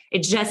that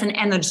it's just an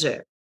energy,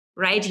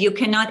 right? You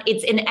cannot,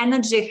 it's an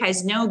energy,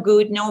 has no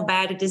good, no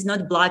bad. It is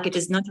not black. It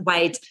is not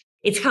white.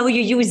 It's how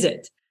you use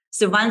it.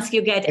 So once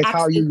you get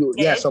access to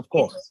it, yes, of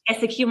course.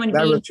 As a human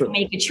being, to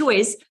make a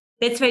choice.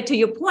 That's why, to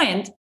your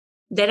point,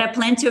 there are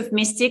plenty of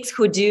mystics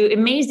who do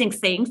amazing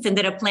things, and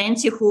there are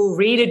plenty who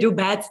really do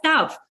bad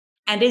stuff.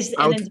 And it's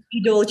an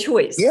individual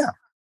choice. Yeah.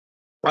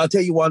 I'll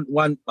tell you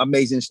one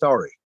amazing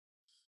story.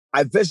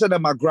 I visited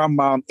my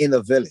grandma in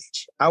the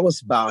village. I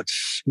was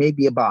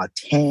maybe about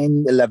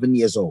 10, 11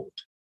 years old.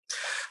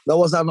 There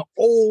was an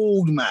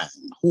old man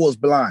who was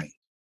blind.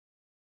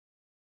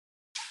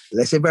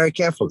 Listen very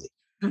carefully.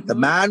 Mm-hmm. The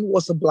man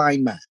was a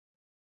blind man.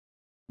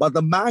 But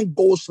the man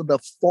goes to the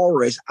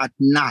forest at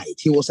night.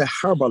 He was a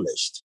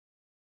herbalist.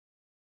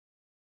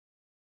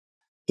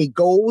 He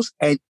goes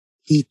and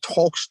he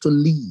talks to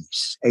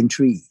leaves and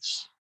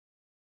trees.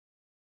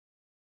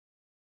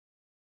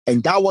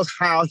 And that was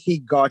how he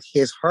got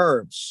his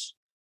herbs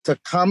to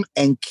come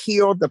and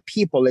cure the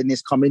people in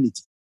his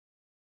community.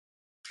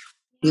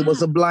 He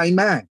was a blind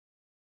man.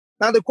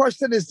 Now, the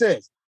question is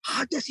this.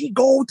 How does he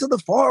go to the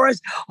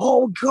forest?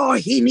 Oh,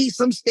 God, he needs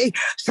some stay.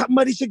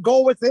 Somebody should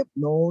go with him.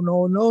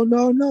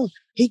 No.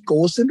 He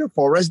goes in the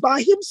forest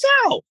by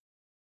himself.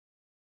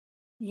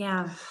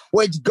 Yeah.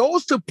 Which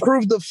goes to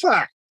prove the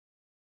fact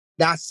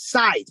that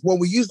sight, when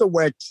we use the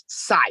word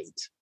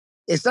sight,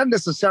 it's not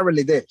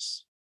necessarily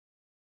this.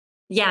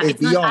 Yeah, it's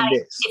beyond not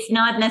this. It's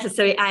not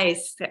necessarily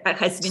eyes.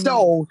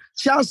 So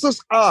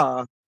chances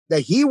are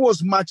that he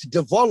was much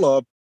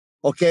developed,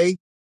 okay,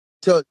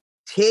 to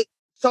take,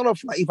 sort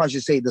of like, if I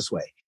should say it this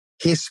way,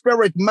 his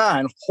spirit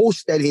man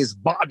hosted his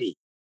body,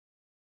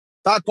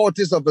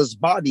 faculties of his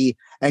body,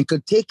 and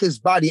could take his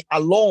body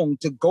along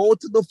to go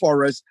to the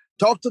forest,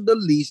 talk to the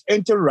leaves,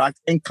 interact,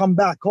 and come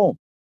back home.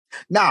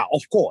 Now,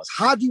 of course,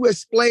 how do you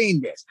explain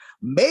this?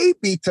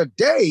 Maybe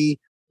today,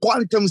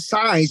 quantum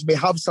science may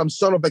have some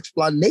sort of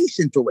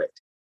explanation to it.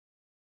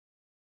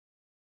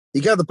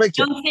 You get the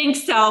picture? I don't think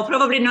so.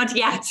 Probably not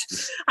yet.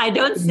 I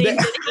don't think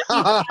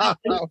that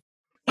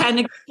can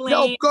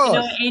explain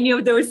any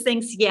of those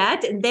things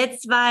yet. And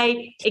that's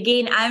why,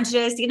 again, I'm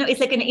just, it's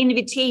like an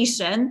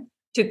invitation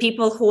to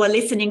people who are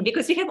listening,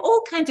 because we have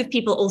all kinds of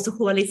people also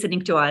who are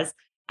listening to us.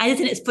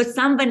 And for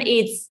someone,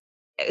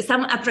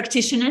 some are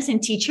practitioners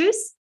and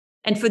teachers.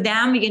 And for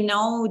them,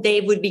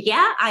 they would be,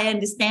 I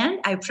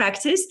understand, I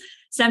practice.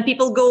 Some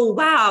people go,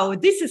 wow,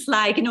 this is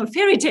like,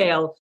 fairy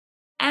tale.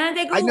 And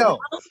they go, well,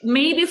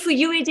 maybe for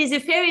you it is a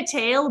fairy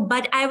tale,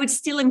 but I would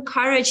still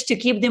encourage to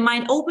keep the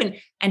mind open.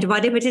 And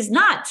what if it is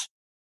not?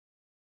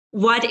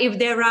 What if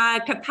there are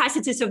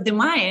capacities of the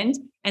mind?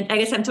 And I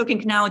guess I'm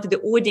talking now to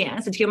the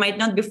audience that you might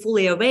not be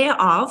fully aware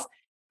of.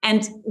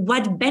 And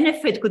what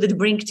benefit could it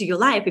bring to your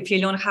life if you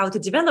learn how to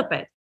develop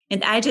it?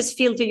 And I just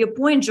feel, to your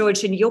point,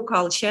 George, in your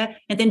culture,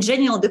 and in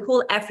general, the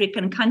whole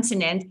African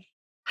continent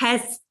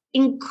has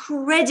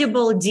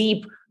incredible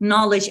deep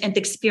knowledge and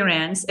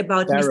experience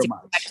about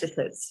mystical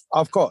practices.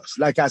 Of course.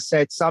 Like I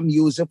said, some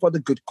use it for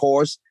the good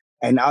cause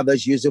and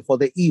others use it for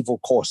the evil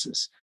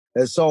causes.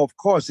 And so, of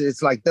course,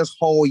 it's like this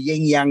whole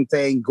yin-yang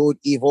thing, good,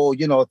 evil,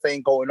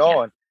 thing going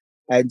on.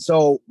 And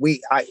so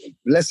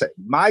listen,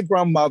 my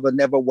grandmother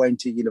never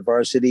went to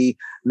university,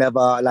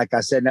 never, like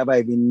I said, never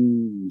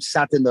even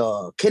sat in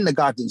the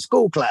kindergarten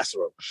school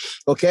classroom.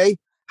 Okay.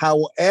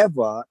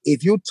 However,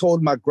 if you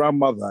told my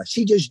grandmother,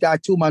 she just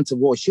died 2 months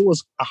ago, she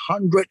was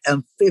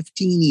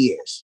 115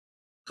 years.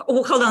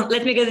 Oh, hold on.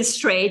 Let me get this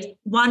straight.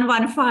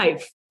 115.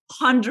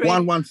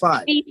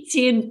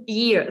 115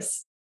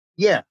 years.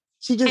 Yeah.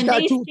 She just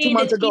died two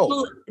months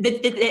ago.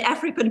 The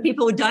African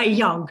people die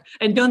young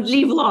and don't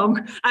live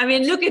long. I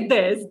mean, look at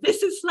this.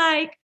 This is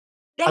like,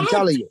 I'm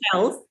telling you.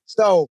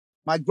 So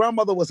my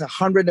grandmother was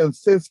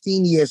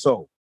 115 years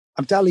old.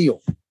 I'm telling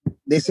you.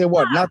 They say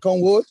what? Yeah. Knock on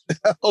wood?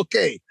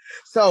 Okay.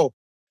 So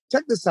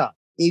check this out.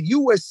 If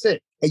you were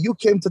sick and you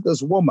came to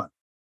this woman,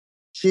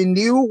 she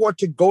knew what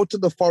to go to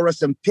the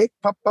forest and pick,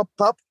 pop,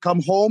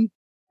 come home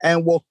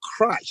and will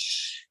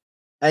crush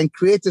and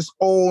create its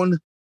own,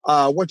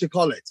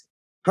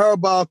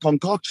 herbal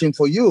concoction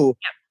for you.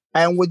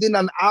 And within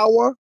an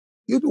hour,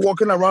 you'd be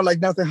walking around like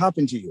nothing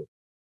happened to you.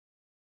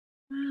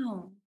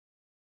 Wow.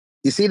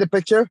 You see the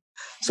picture?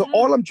 So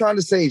all I'm trying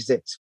to say is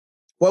this.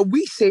 When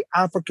we say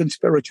African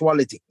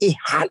spirituality, it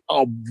had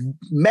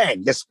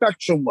the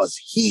spectrum was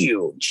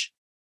huge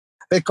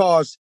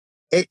because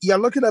you're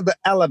looking at the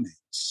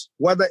elements,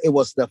 whether it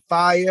was the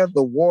fire,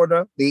 the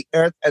water, the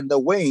earth, and the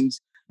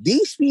winds.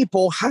 These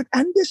people had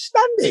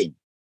understanding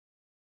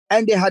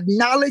and they had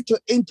knowledge to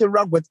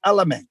interact with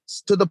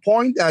elements to the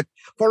point that,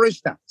 for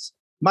instance,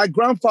 my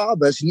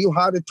grandfathers knew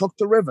how to talk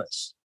to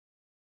rivers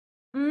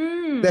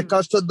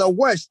because to the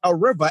west, a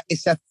river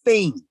is a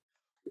thing.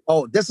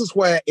 Oh, this is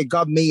where it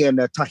got me and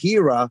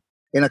Tahira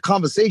in a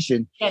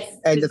conversation. Yes,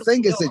 and the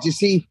thing is that you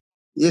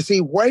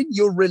see, when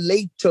you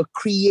relate to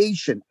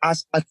creation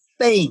as a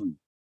thing,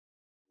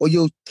 or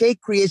you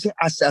take creation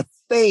as a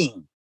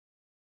thing,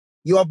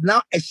 you have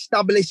now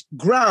established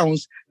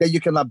grounds that you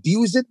can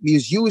abuse it,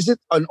 misuse it,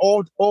 and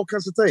all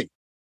kinds of things.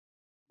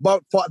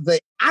 But for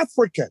the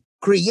African,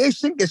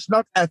 creation is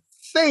not a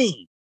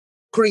thing.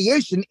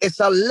 Creation is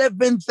a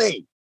living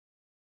thing.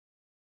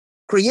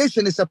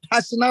 Creation is a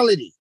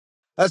personality.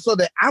 And so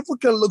the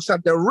African looks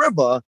at the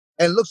river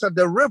and looks at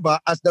the river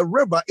as the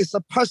river is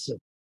a person.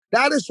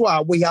 That is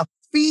why we have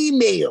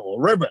female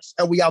rivers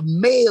and we have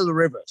male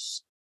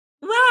rivers.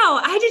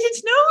 Wow, I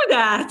didn't know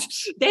that.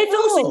 That's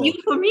also new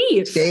for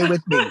me. Stay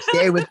with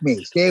me.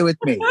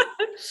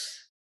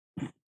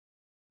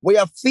 We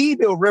have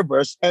female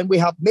rivers and we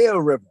have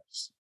male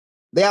rivers.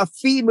 There are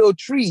female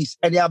trees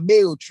and there are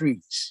male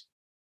trees.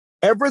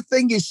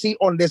 Everything you see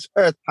on this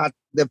earth has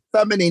the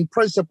feminine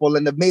principle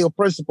and the male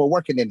principle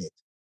working in it.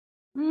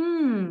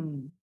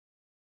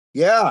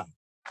 Yeah,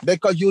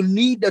 because you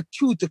need the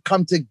two to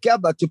come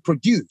together to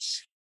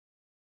produce.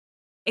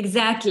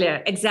 Exactly.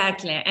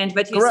 And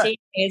what you say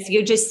is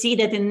you just see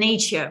that in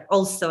nature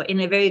also in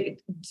a very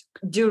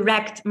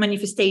direct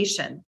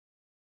manifestation.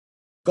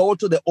 Go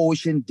to the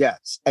ocean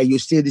depths and you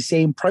see the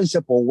same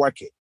principle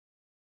working,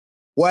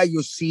 where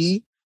you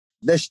see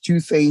there's two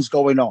things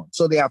going on.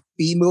 So there are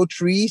female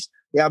trees,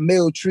 there are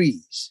male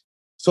trees.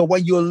 So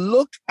when you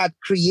look at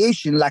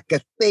creation like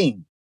a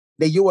thing,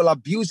 then you will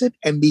abuse it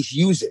and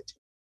misuse it.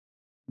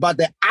 But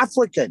the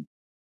African,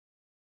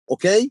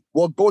 okay,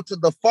 will go to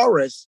the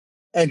forest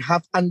and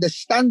have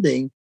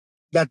understanding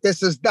that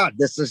this is that,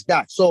 this is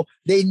that. So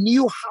they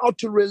knew how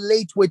to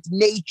relate with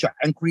nature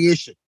and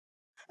creation.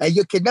 And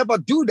you can never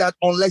do that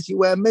unless you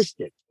were a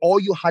mystic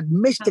or you had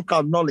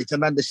mystical knowledge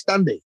and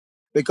understanding.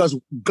 Because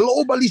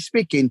globally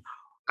speaking,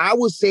 I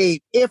would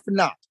say, if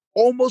not,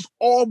 almost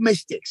all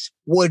mystics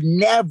would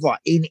never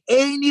in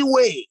any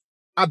way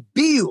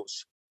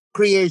abuse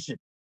creation.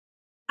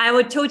 I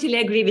would totally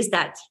agree with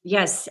that.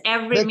 Yes.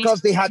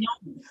 Because they had,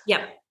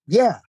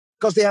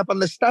 because they have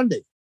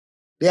understanding.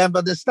 They have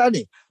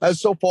understanding. And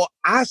so for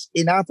us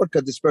in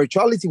Africa, the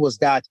spirituality was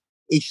that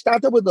it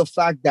started with the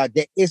fact that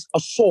there is a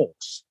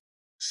source.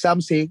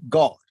 Some say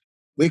God.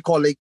 We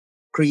call it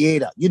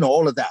creator,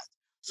 all of that.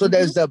 So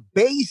there's a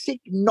basic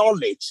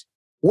knowledge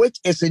which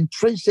is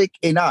intrinsic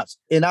in us.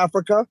 In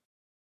Africa,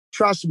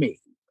 trust me,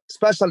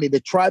 especially the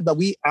tribe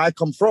that I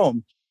come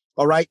from,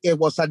 all right, it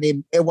was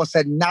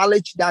a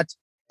knowledge that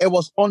it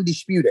was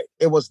undisputed.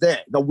 It was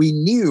there. That we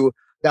knew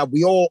that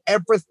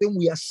everything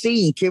we are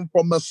seeing came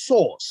from a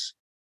source.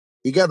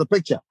 You get the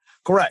picture?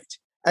 Correct.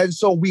 And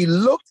so we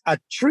looked at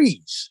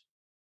trees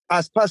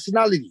as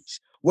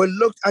personalities. We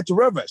looked at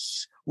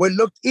rivers. We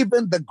looked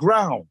even the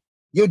ground.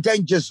 You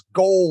then just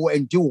go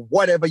and do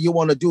whatever you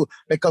want to do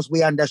because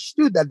we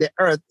understood that the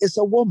earth is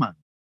a woman.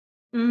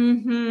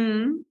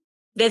 Mm-hmm.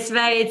 That's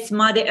why it's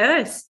Mother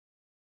Earth.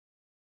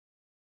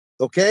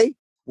 Okay?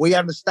 We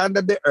understand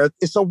that the earth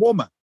is a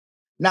woman.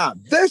 Now,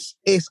 this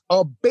is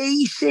a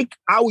basic,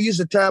 I will use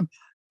the term,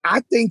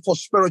 I think for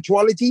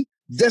spirituality,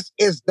 this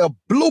is the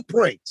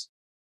blueprint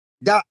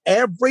that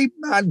every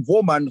man,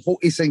 woman who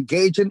is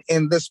engaging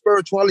in the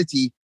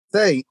spirituality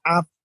thing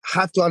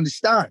have to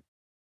understand.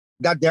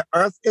 That the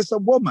earth is a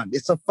woman.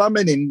 It's a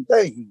feminine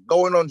thing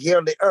going on here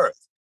on the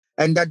earth.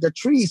 And that the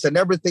trees and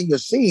everything you're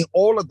seeing,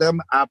 all of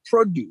them are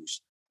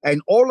produced.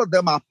 And all of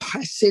them are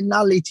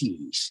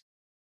personalities.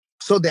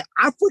 So the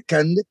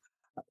African,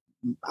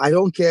 I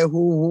don't care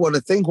who want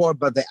to think what,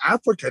 but the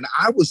African,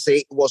 I would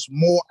say, was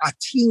more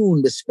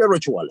attuned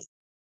spiritually.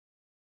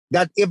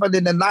 That even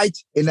in the night,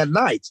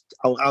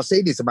 I'll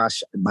say this, it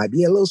might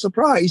be a little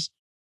surprise,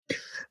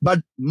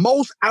 but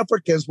most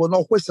Africans will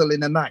not whistle in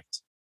the night.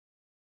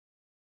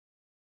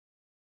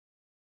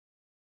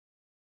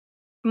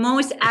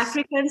 Most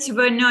Africans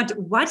were not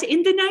what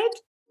in the night?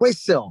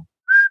 Whistle.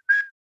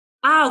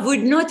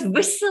 Would not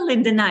whistle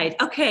in the night.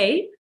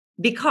 Okay.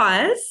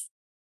 Because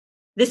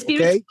the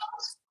spirit. Okay.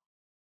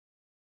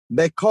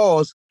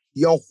 Because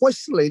your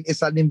whistling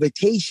is an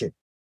invitation.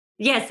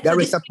 Yes. There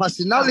is a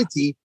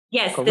personality.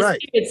 Yes.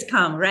 Correct. The spirits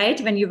come,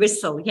 right? When you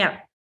whistle.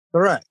 Yeah.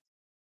 Correct.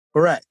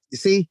 You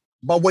see,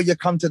 but when you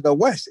come to the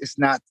West, it's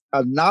not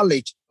a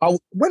knowledge.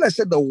 When I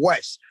said the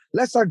West,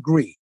 let's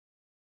agree.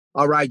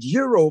 All right.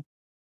 Europe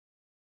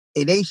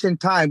in ancient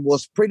time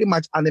was pretty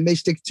much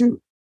animistic too.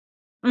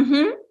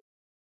 Mm-hmm.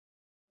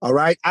 All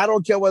right. I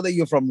don't care whether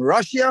you're from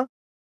Russia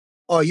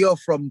or you're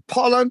from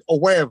Poland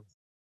or wherever.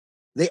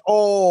 They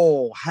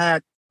all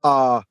had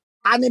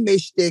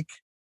animistic,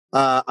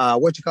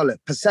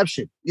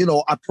 perception,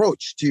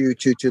 approach to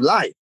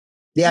life.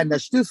 They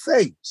understood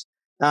things.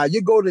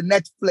 You go to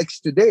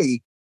Netflix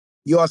today,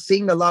 you are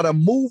seeing a lot of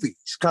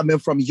movies coming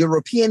from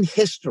European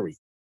history,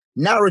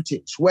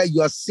 narratives where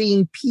you are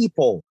seeing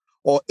people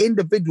or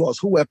individuals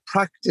who were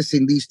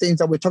practicing these things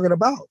that we're talking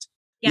about.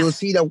 Yeah. You'll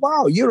see that,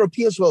 wow,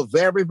 Europeans were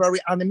very, very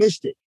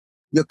animistic.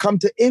 You come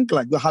to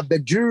England, you have the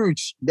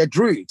Druids,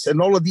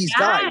 and all of these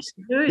guys.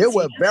 They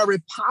were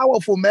very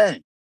powerful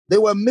men. They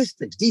were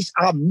mystics. These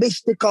are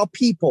mystical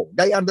people.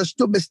 They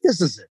understood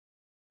mysticism.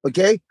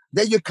 Okay?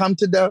 Then you come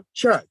to the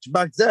church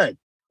back then.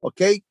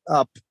 Okay?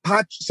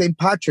 St.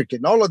 Patrick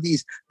and all of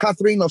these,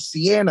 Catherine of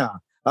Siena,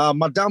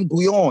 Madame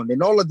Guyon,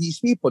 and all of these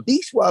people.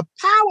 These were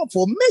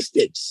powerful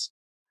mystics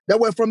that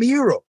were from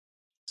Europe.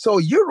 So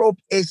Europe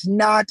is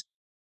not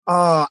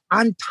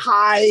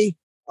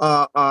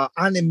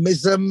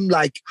anti-animism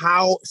like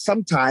how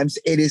sometimes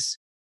it is,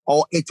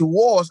 or it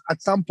was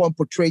at some point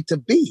portrayed to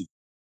be.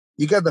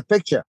 You get the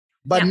picture.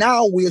 But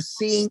now we're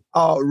seeing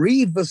a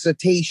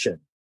revisitation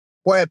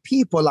where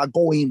people are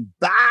going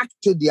back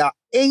to their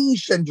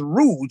ancient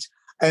roots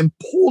and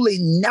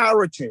pulling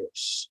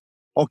narratives,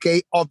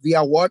 okay, of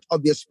their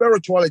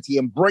spirituality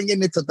and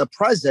bringing it to the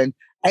present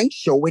and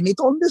showing it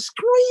on the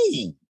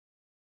screen.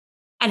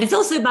 And it's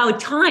also about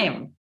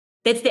time.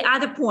 That's the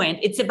other point.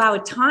 It's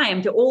about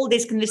time. To all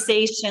this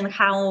conversation,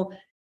 how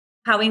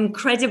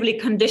incredibly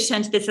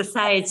conditioned the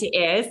society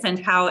is and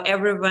how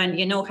everyone,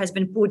 has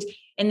been put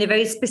in a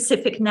very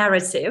specific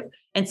narrative.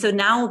 And so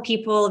now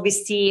people, we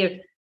see,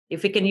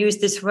 if we can use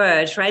this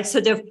word, right,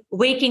 sort of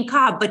waking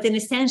up, but in a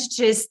sense,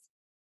 just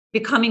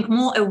becoming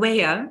more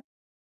aware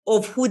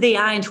of who they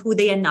are and who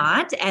they are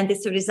not. And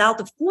as a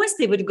result, of course,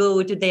 they would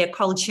go to their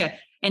culture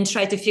and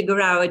try to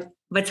figure out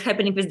what's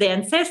happening with their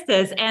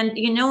ancestors. And,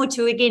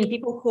 to, again,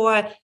 people who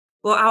are,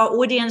 or our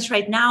audience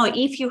right now,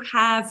 if you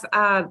have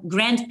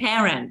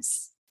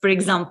grandparents, for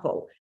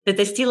example, that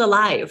are still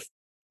alive,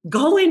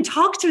 go and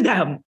talk to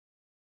them.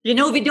 We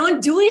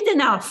don't do it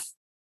enough.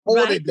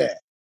 Hold it there.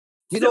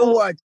 You know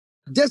what?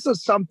 This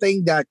is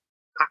something that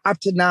up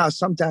to now,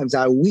 sometimes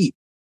I weep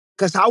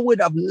because I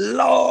would have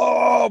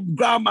loved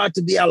grandma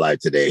to be alive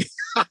today.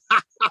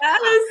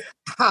 Yes.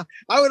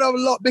 I would have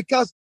loved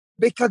because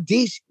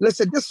this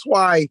is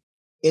why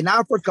in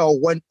Africa,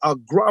 when a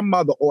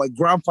grandmother or a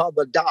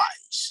grandfather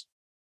dies,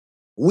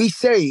 we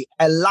say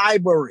a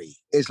library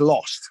is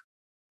lost.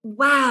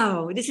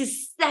 Wow, this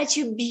is such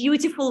a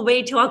beautiful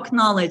way to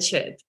acknowledge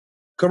it.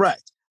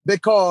 Correct.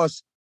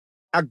 Because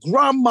a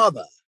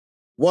grandmother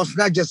was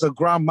not just a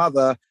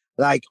grandmother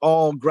like,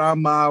 oh,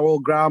 grandma.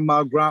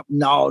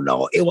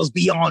 No, it was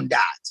beyond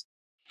that.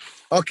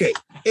 Okay,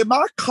 in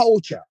my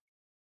culture,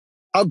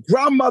 a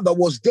grandmother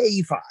was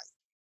deified.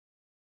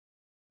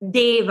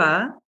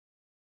 Deva.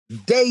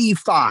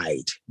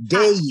 Deified.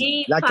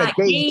 Like a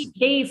deity.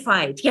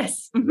 Deified,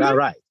 yes. Mm-hmm. All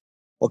right.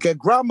 Okay,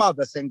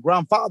 grandmothers and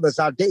grandfathers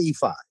are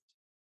deified,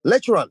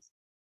 literally.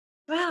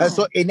 Wow. And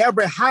so in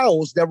every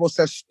house, there was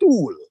a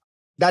stool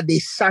that they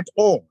sat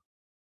on.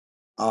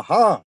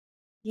 Yeah.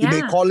 You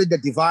may call it the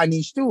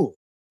divining stool.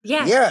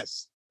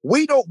 Yes.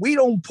 We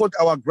don't put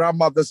our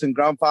grandmothers and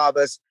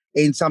grandfathers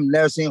in some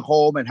nursing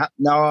home and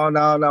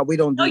no, we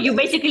don't do you that.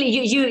 Basically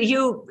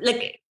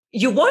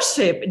you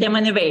worship them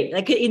in a way,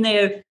 like in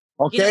a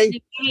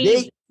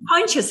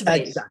conscious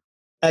way.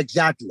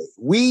 Exactly.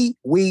 We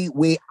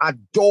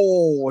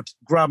adored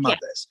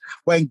grandmothers. Yeah.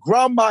 When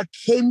grandma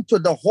came to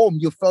the home,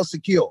 you felt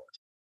secured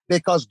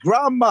because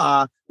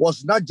grandma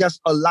was not just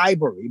a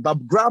library,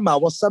 but grandma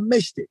was a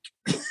mystic.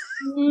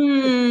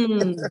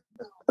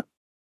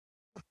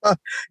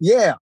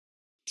 Yeah.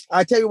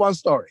 I tell you one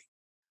story.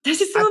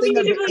 This is so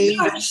beautiful.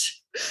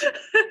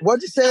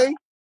 What'd you say?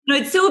 No,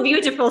 it's so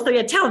beautiful.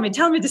 So tell me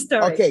the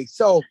story. Okay,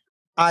 so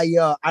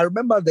I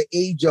remember the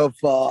age of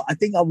I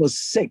think I was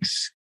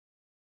 6.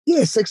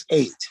 Yeah, 6,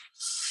 8.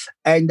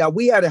 And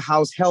we had a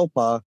house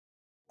helper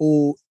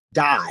who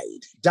died.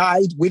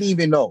 We didn't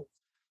even know.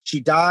 She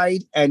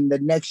died, and the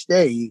next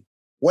day,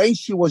 when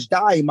she was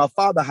dying, my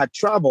father had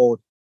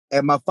traveled,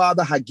 and my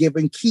father had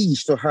given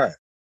keys to her.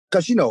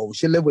 Because,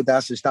 she lived with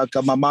us and stuff,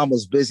 because my mom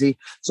was busy.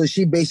 So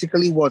she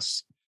basically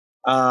was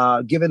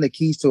given the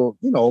keys to,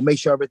 make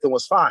sure everything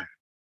was fine.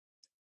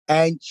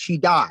 And she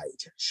died.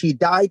 She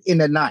died in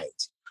the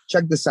night.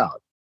 Check this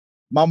out.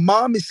 My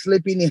mom is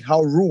sleeping in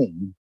her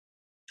room,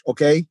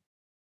 okay?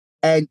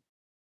 And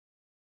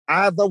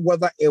either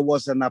whether it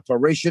was an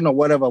operation or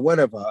whatever,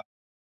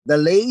 the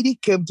lady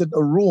came to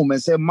the room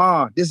and said,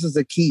 Ma, this is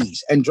the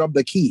keys, and dropped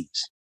the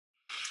keys.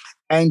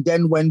 And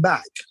then went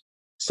back.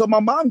 So my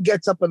mom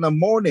gets up in the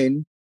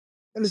morning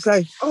and it's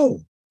like,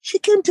 oh, she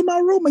came to my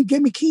room and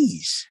gave me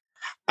keys.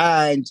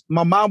 And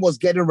my mom was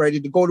getting ready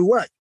to go to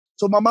work.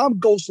 So my mom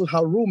goes to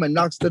her room and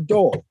knocks the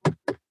door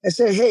and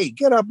say, hey,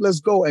 get up, let's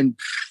go. And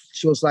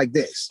she was like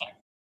this.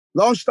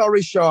 Long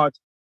story short,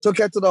 took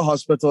her to the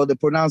hospital. They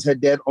pronounced her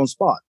dead on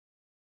spot.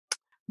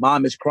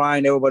 Mom is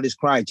crying. Everybody's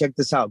crying. Check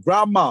this out.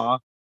 Grandma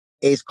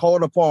is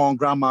called upon.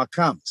 Grandma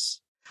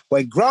comes.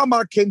 When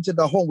grandma came to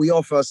the home, we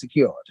all felt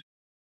secured.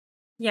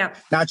 Yeah.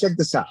 Now check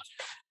this out.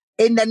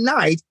 In the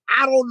night,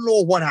 I don't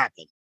know what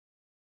happened.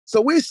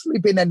 So we're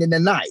sleeping, and in the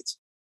night,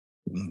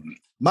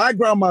 my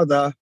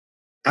grandmother,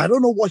 I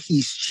don't know what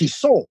she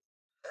saw,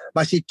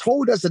 but she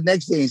told us the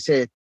next day and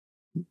said,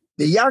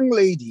 the young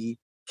lady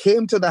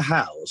came to the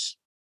house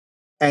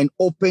and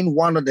opened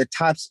one of the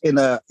taps in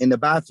the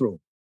bathroom.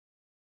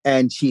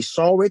 And she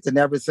saw it and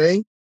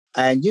everything.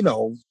 And,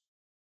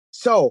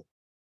 so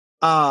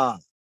I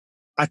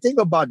think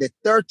about the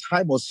third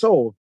time or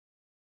so,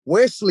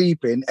 we're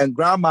sleeping and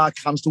grandma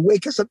comes to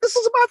wake us up. This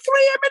is about 3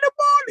 a.m. in the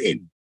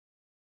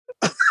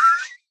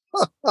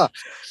morning.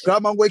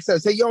 Grandma wakes up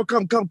and says, yo,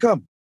 come.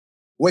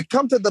 We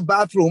come to the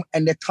bathroom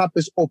and the tap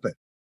is open.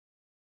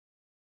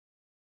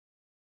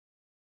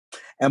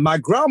 And my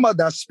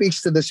grandmother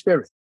speaks to the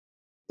spirit.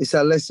 He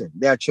said, listen,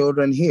 there are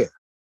children here.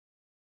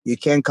 You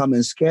can't come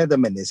and scare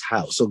them in this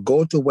house. So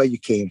go to where you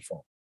came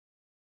from.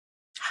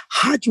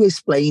 How do you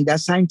explain that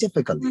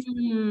scientifically?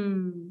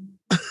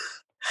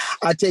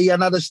 I'll tell you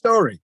another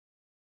story.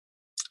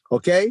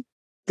 Okay?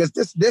 Because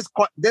this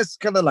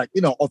kind of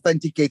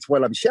authenticates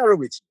what I'm sharing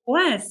with you.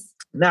 Yes.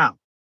 Now,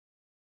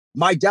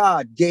 my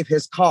dad gave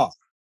his car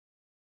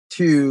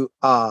to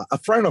a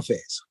friend of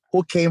his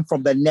who came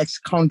from the next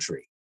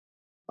country.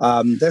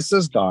 This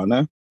is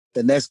Ghana.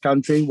 The next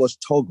country was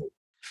Togo.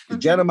 The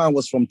gentleman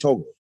was from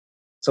Togo.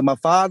 So my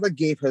father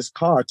gave his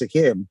car to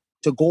him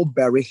to go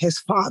bury his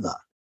father.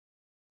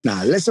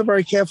 Now, listen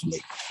very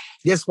carefully.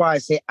 That's why I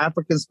say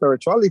African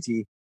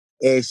spirituality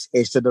is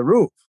to the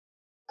roof.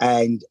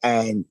 And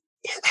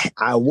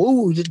I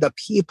would the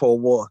people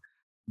will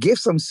give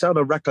some sort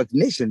of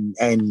recognition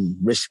and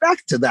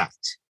respect to that,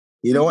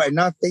 and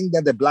not think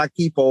that the Black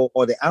people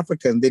or the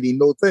African, they didn't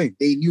know things.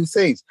 They knew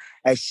things,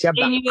 except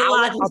they knew a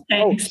lot of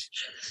things.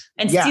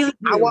 And still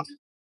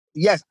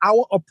yes,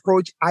 our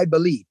approach, I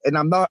believe, and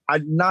I'm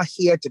not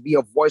here to be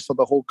a voice for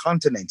the whole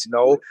continent.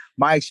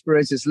 My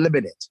experience is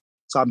limited.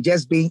 So I'm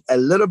just being a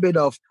little bit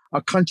of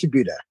a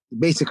contributor,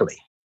 basically,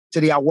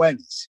 to the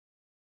awareness.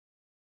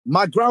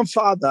 My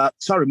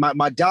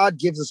dad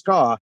gives his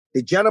car.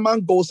 The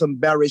gentleman goes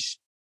and buries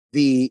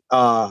the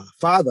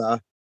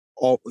father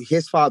or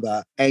his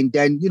father, and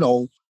then,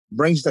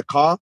 brings the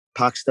car,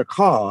 parks the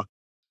car,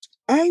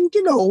 and,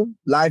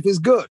 life is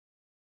good.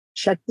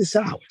 Check this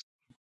out.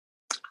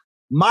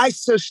 My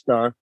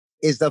sister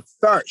is the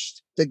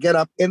first to get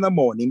up in the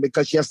morning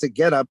because she has to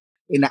get up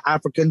in an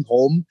African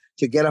home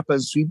to get up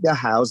and sweep the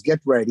house,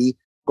 get ready,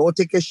 go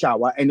take a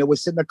shower, and then we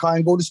sit in the car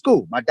and go to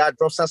school. My dad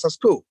drops us at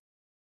school.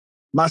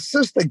 My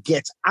sister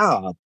gets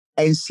up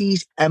and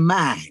sees a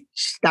man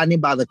standing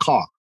by the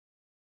car.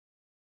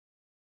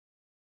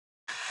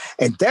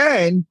 And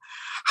then,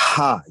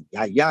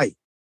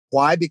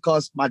 why?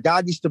 Because my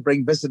dad used to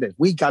bring visitors.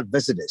 We got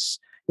visitors,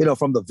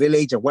 from the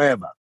village or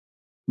wherever.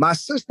 My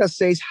sister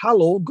says,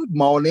 hello, good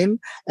morning,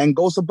 and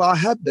goes about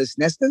her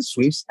business, then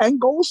sweeps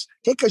and goes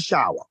take a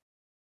shower.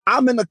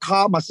 I'm in the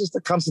car. My sister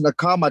comes in the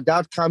car. My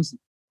dad comes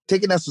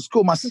taking us to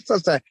school. My sister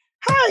said,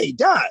 hey,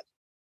 Dad,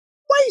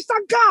 where's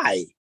that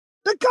guy?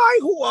 The guy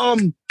who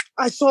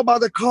I saw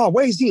about the car.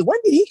 Where is he? When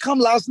did he come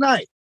last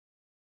night?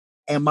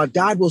 And my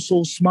dad was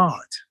so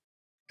smart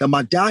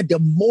that the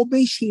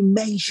moment she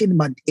mentioned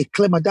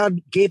my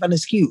dad gave an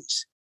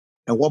excuse.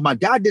 And what my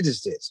dad did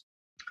is this.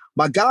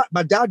 My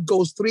dad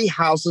goes 3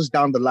 houses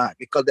down the line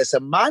because there's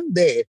a man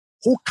there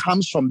who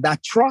comes from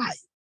that tribe.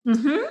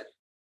 Mm-hmm.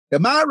 The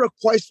man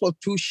requests for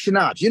 2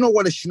 schnapps. You know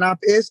what a schnapp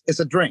is? It's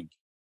a drink.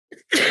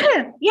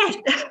 Yes.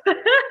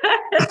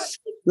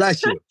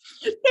 Bless you.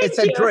 It's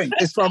a drink.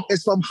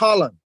 It's from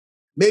Holland.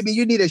 Maybe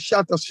you need a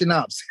shot of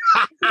schnapps.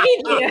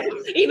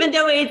 Even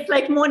though it's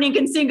like morning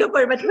in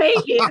Singapore, but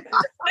maybe.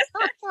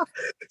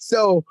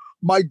 So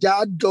my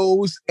dad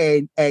goes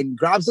and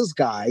grabs this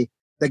guy.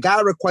 The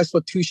guy requests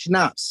for 2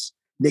 schnapps.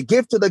 They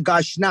give to the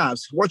guy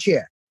schnapps. Watch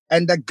here.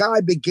 And the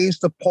guy begins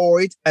to pour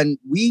it. And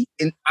we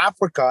in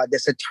Africa,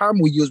 there's a term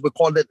we use. We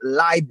call it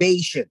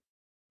libation.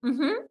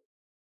 Mm-hmm.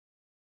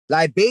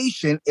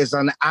 Libation is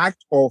an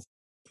act of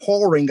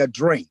pouring a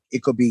drink.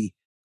 It could be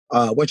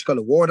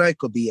water. It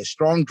could be a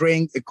strong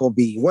drink. It could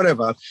be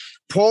whatever.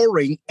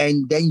 Pouring,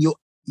 and then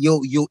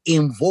you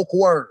invoke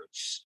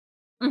words.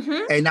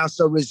 Mm-hmm. And as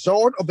a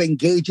result of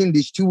engaging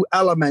these 2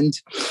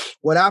 elements,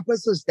 what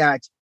happens is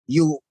that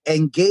you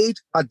engage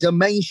a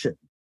dimension,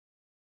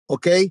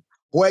 okay,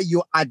 where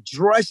you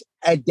address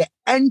the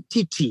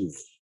entity.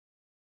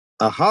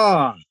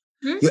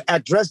 Mm-hmm. You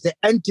address the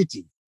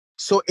entity.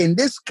 So in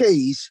this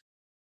case,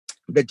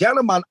 the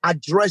gentleman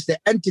addressed the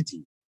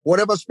entity,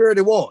 whatever spirit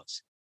it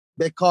was,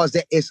 because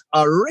there is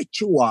a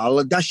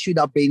ritual that should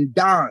have been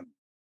done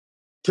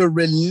to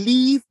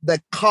relieve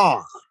the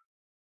car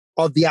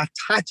of the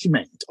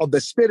attachment of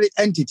the spirit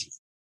entity.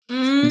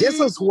 Mm-hmm. This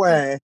is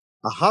where,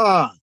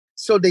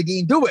 so they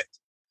didn't do it.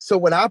 So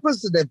what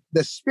happens is that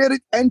the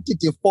spirit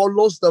entity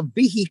follows the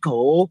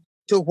vehicle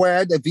to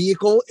where the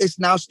vehicle is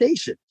now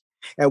stationed.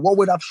 And what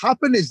would have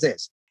happened is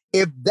this.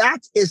 If that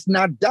is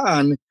not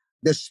done,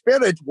 the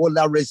spirit will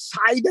have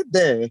resided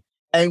there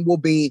and will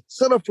be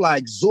sort of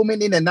like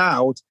zooming in and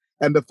out.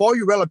 And before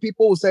you realize,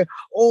 people will say,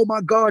 oh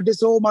my God,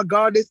 this,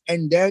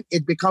 and then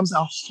it becomes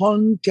a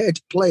haunted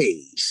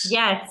place.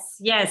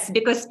 Yes,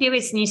 because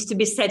spirits needs to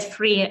be set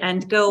free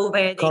and go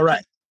where they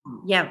Correct.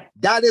 Yeah.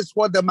 That is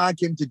what the man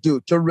came to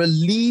do, to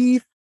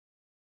relieve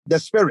the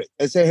spirit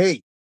and say,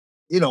 hey,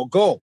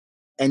 go.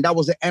 And that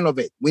was the end of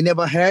it. We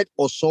never heard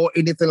or saw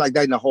anything like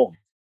that in the home.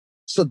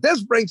 So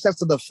this brings us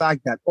to the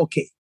fact that,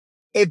 okay,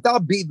 if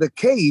that be the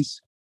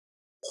case,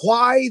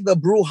 why the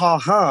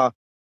brouhaha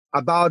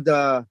about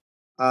the,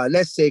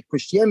 let's say,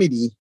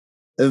 Christianity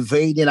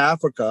invading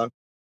Africa,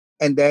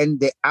 and then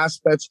the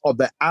aspects of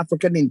the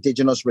African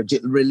indigenous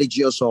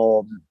religious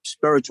or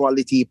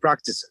spirituality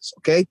practices,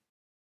 okay?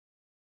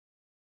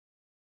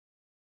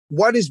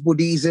 What is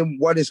Buddhism?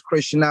 What is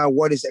Krishna?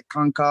 What is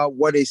Akanka?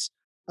 What is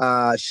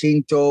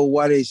Shinto?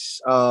 What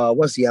is,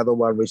 what's the other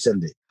one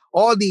recently?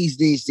 All these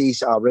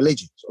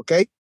religions,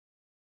 okay?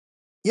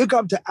 You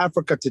come to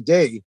Africa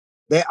today,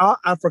 there are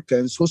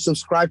Africans who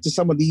subscribe to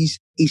some of these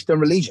Eastern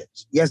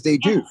religions. Yes, they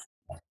do.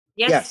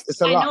 Yes, it's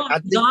a lot. I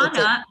know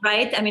Ghana,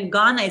 right? I mean,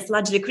 Ghana is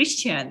largely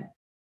Christian.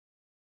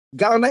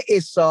 Ghana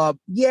is a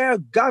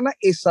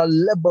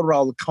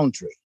liberal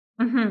country.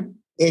 Mm-hmm.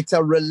 It's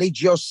a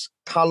religiously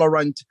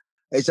tolerant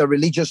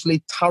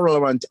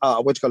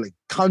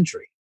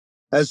country.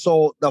 And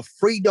so the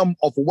freedom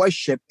of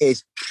worship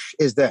is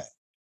there.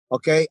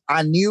 Okay.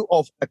 I knew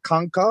of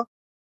Akanka,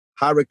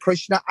 Hare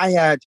Krishna. I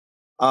had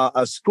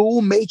a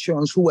school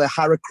matrons who were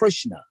Hare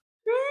Krishna.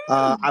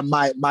 And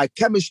my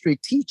chemistry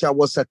teacher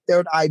was a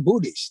Third Eye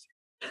Buddhist.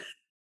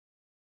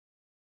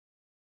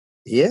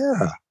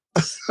 Yeah.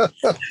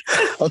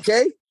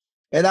 Okay.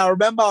 And I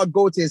remember I'll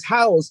go to his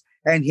house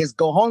and his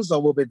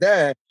Gohonzo will be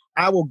there.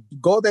 I will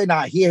go there and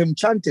I hear him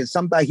chanting.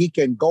 Sometimes he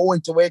can go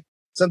into it.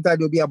 Sometimes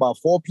there'll be about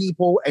 4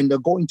 people and they'll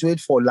go into it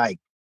for like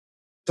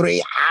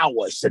 3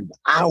 hours and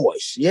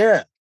hours.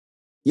 Yeah.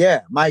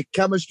 Yeah. My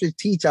chemistry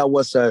teacher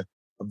was a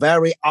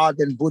very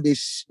ardent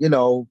Buddhist,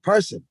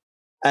 person.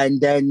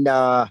 And then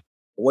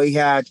we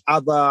had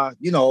other,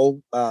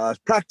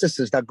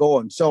 practices that go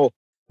on. So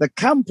the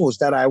campus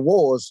that I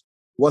was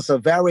a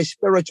very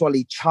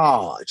spiritually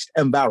charged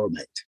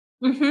environment.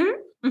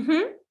 Mm-hmm.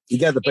 Mm-hmm. You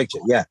get the picture,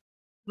 yeah.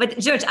 But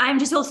George, I'm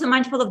just also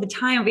mindful of the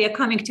time. We are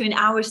coming to an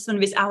hour soon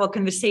with our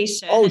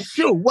conversation. Oh,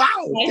 sure. Wow.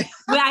 Well,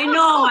 I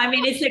know. I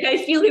mean, it's like, I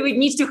feel we would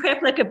need to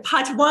have like a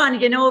part one,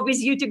 with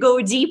you to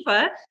go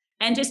deeper.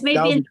 And just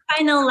maybe in the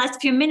final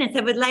last few minutes,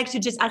 I would like to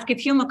just ask a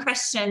few more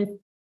questions.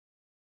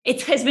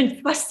 It has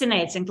been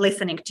fascinating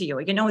listening to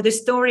you. The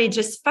story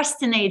just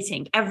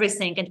fascinating,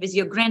 everything, and with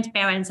your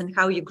grandparents and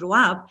how you grew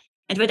up.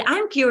 And what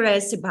I'm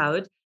curious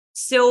about,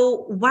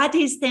 so what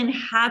is then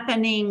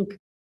happening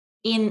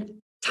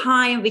in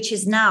time, which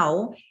is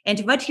now, and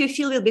what you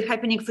feel will be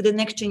happening for the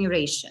next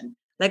generation?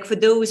 Like for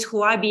those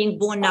who are being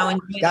born now.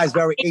 That's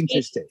very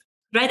interesting.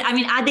 Right? I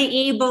mean, are they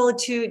able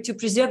to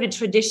preserve the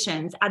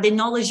traditions? Are they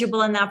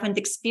knowledgeable enough and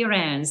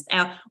experienced?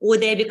 Or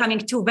they're becoming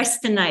too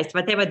westernized,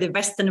 whatever the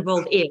Western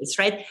world is,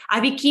 right? Are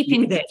we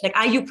keeping this? Like,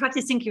 are you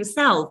practicing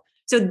yourself?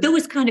 So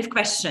those kind of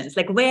questions,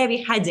 like where are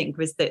we heading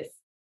with this?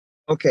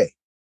 Okay.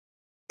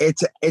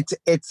 It's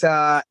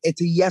a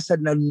yes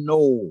and a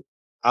no.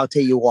 I'll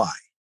tell you why.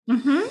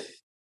 Mm-hmm.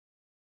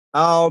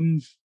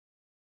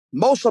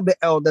 Most of the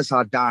elders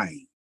are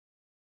dying.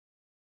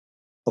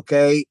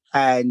 Okay.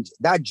 And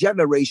that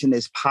generation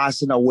is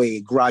passing away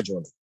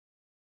gradually.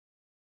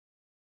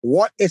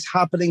 What is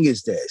happening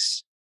is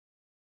this.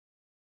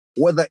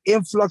 With the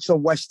influx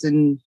of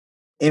Western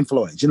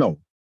influence,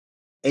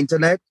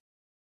 internet,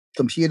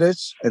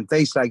 computers, and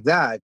things like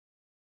that,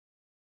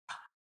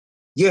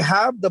 you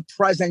have the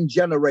present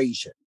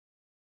generation.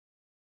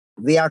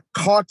 They are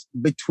caught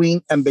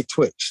between and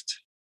betwixt.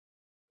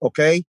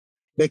 Okay?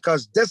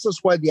 Because this is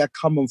where they are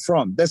coming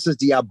from. This is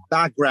their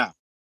background.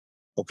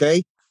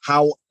 Okay?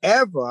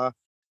 However,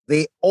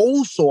 they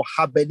also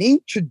have been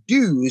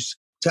introduced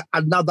to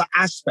another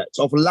aspect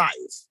of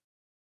life.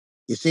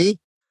 You see?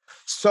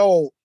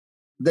 So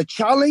the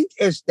challenge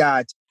is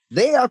that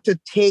they have to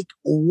take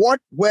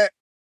where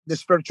the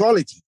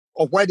spirituality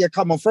of where they're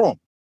coming from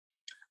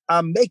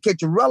and make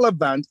it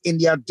relevant in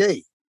their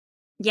day.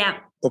 Yeah.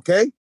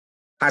 Okay?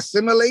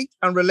 Assimilate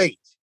and relate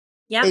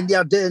in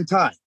their day and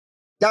time.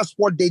 That's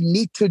what they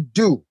need to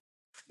do.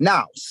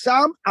 Now,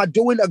 some are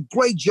doing a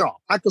great job.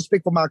 I could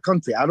speak for my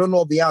country. I don't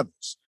know the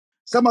others.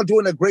 Some are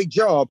doing a great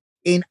job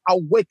in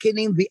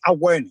awakening the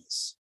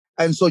awareness.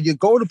 And so you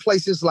go to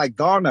places like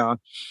Ghana,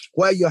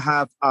 where you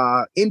have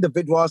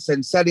individuals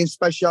and setting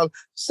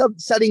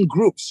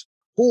groups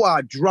who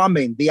are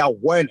drumming the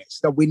awareness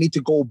that we need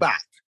to go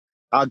back.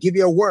 I'll give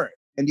you a word,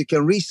 and you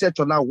can research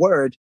on that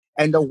word.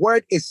 And the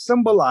word is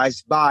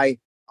symbolized by,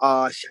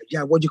 what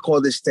do you call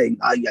this thing?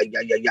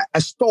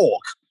 A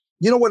stork.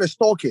 You know what a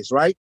stork is,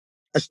 right?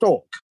 A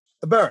stork,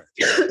 a bird.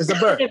 It's a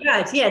bird. The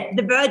bird, yes.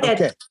 The bird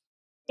that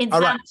in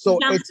some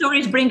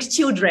stories brings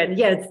children,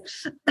 yes.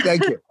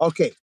 Thank you.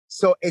 Okay.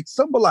 So it's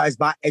symbolized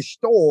by a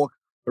stork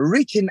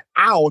reaching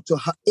out to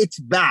its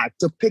back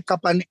to pick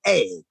up an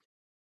egg.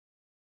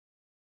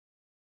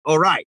 All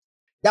right.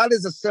 That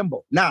is a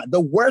symbol. Now,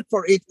 the word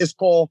for it is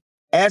called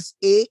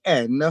Sankofa,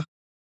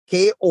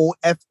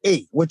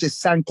 which is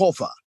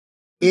Sankofa.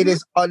 It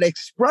is an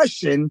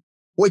expression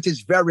which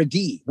is very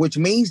deep, which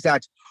means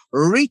that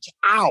reach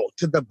out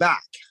to the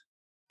back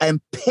and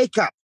pick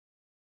up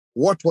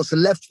what was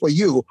left for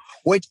you,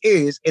 which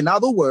is, in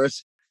other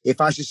words,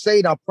 if I should say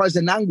it in our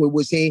present language,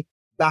 we say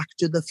back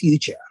to the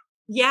future.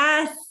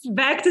 Yes,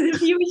 back to the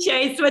future.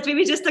 It's what we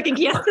were just talking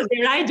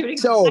yesterday, right?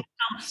 So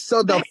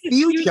the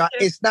future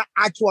is not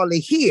actually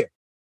here.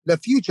 The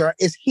future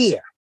is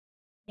here.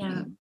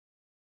 Yeah.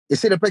 You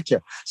see the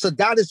picture? So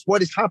that is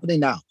what is happening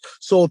now.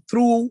 So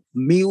through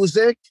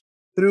music,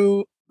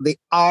 through the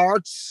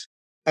arts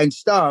and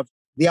stuff,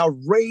 they are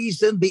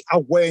raising the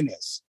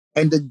awareness.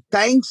 And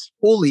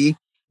thankfully,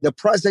 the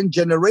present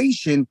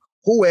generation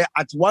who were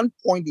at one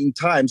point in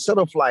time sort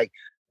of like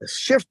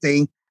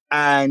shifting,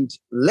 and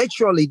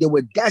literally they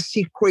were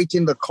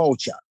desecrating the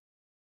culture.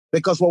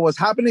 Because what was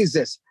happening is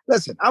this.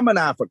 Listen, I'm an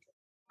African.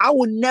 I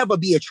will never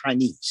be a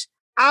Chinese.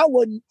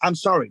 I'm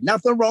sorry,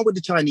 nothing wrong with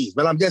the Chinese,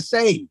 but I'm just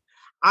saying,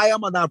 I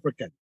am an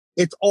African.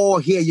 It's all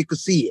here. You can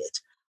see it.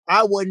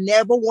 I would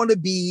never want to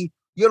be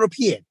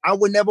European. I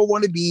would never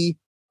want to be,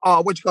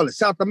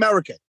 South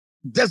American.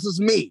 This is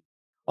me.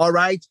 All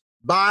right.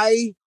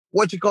 By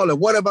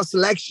whatever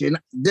selection,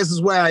 this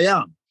is where I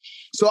am.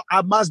 So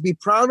I must be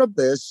proud of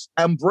this,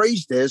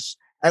 embrace this,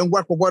 and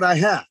work with what I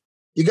have.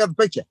 You get the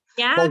picture?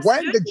 Yeah. But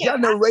when the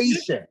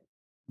generation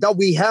that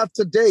we have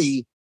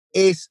today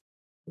is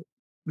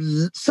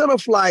sort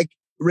of like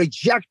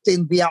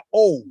rejecting their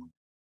own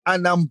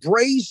and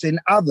embracing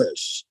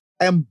others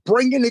and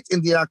bringing it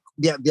in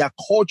their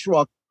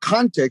cultural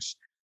context,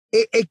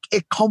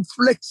 it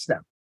conflicts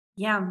them.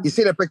 Yeah. You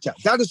see the picture?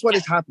 That is what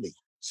is happening.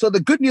 So the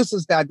good news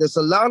is that there's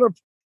a lot of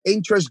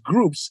interest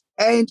groups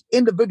and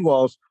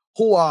individuals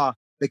who are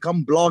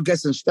become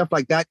bloggers and stuff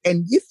like that.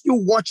 And if you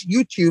watch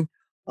YouTube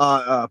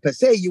per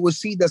se, you will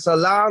see there's a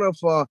lot of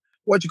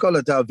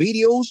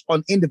videos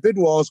on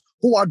individuals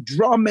who are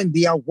drumming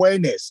the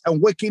awareness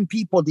and waking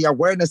people the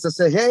awareness to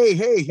say,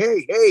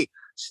 hey,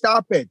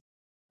 stop it.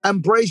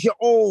 Embrace your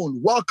own.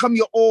 Welcome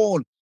your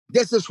own.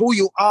 This is who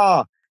you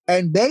are.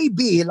 And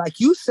maybe, like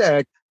you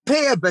said,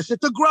 pay a visit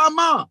to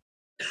grandma.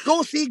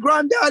 Go see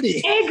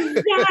granddaddy.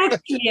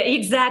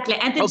 Exactly.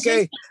 And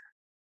okay.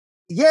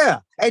 Yeah.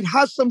 And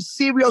have some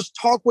serious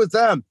talk with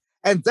them.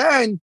 And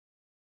then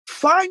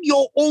find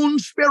your own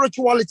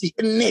spirituality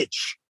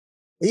niche.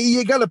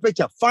 You get a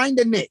picture. Find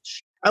a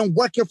niche and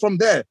work it from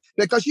there.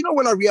 Because you know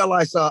what I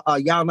realized,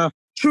 Yana?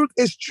 Truth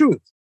is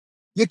truth.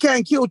 You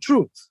can't kill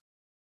truth.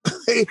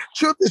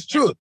 Truth is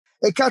truth.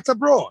 It cuts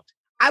abroad.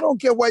 I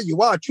don't care where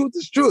you are. Truth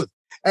is truth.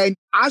 And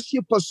as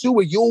you pursue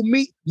it, you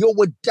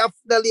will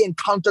definitely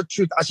encounter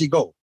truth as you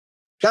go.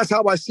 That's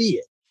how I see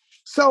it.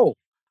 So,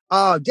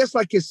 just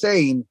like you're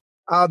saying,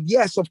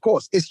 yes, of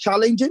course, it's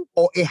challenging,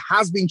 or it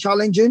has been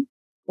challenging,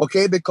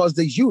 okay? Because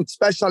the youth,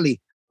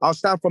 especially, I'll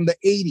start from the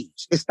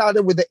 80s. It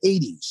started with the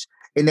 80s.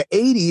 In the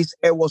 80s,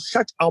 it was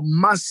such a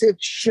massive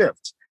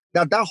shift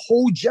that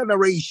whole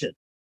generation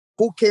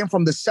who came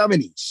from the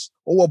 70s,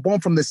 or were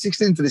born from the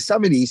 60s to the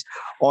 70s,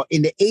 or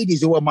in the 80s,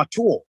 they were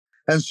mature.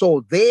 And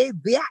so their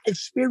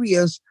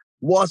experience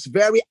was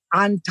very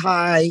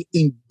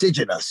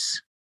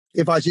anti-indigenous,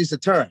 if I use the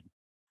term.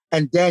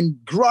 And then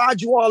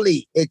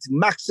gradually it's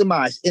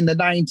maximized in the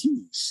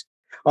 90s.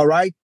 All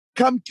right.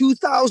 Come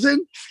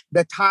 2000,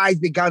 the tides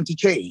began to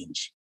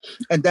change.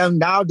 And then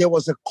now there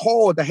was a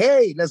call that,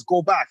 hey, let's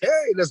go back.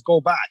 Hey, let's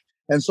go back.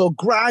 And so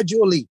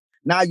gradually,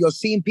 now you're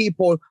seeing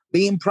people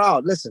being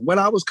proud. Listen, when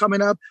I was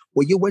coming up,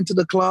 when you went to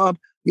the club,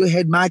 you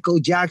had Michael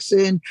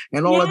Jackson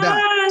and all of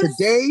that.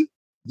 Today,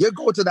 you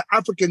go to the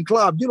African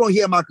club, you don't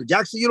hear Michael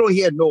Jackson, you don't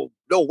hear no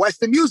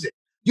Western music.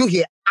 You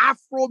hear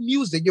Afro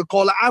music, you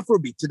call it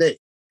Afrobeat today.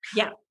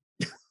 Yeah.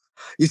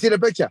 You see the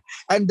picture?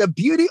 And the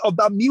beauty of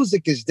that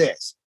music is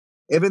this,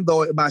 even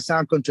though it might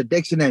sound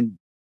contradiction and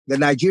the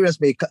Nigerians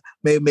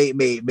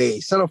may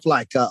sort of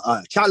like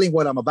challenge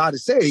what I'm about to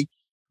say,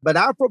 but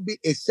Afrobeat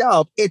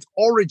itself, its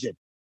origin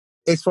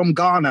is from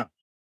Ghana.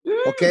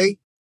 Okay?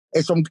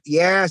 It's from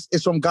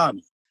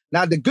Ghana.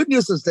 Now, the good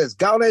news is this: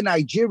 Ghana and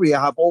Nigeria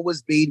have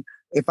always been,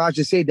 if I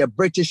should say, the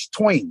British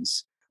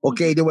twins.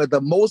 Okay, they were the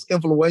most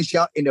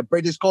influential in the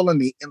British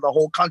colony in the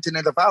whole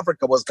continent of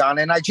Africa was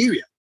Ghana and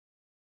Nigeria.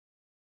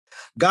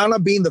 Ghana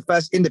being the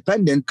first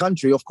independent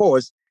country, of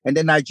course, and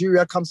then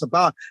Nigeria comes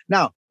about.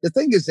 Now, the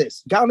thing is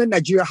this: Ghana and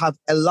Nigeria have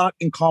a lot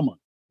in common.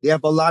 They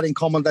have a lot in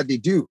common that they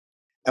do.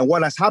 And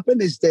what has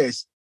happened is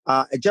this: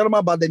 a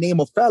gentleman by the name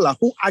of Fela,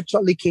 who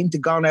actually came to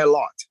Ghana a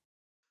lot.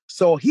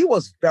 So he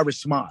was very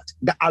smart.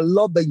 I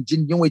love the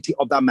ingenuity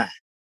of that man.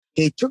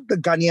 He took the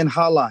Ghanaian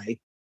halai,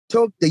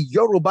 took the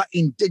Yoruba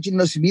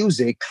indigenous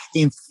music,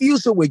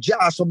 infused it with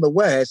jazz from the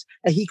West,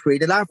 and he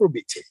created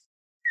Afrobeat.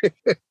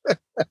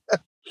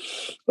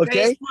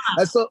 Okay?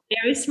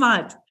 Very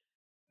smart.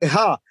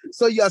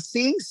 So you're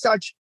seeing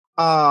such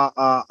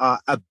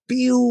a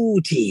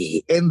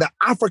beauty in the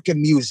African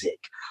music,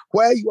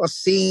 where you are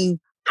seeing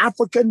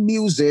African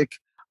music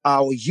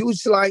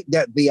use like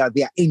their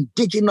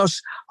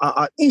indigenous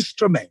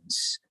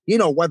instruments,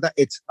 whether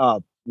it's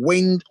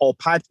wind or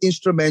pipe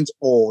instruments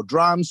or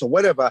drums or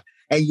whatever,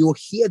 and you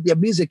hear their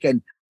music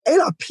and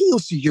it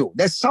appeals to you.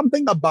 There's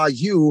something about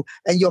you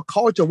and your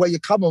culture, where you're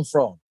coming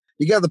from.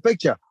 You get the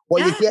picture?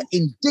 When you hear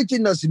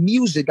indigenous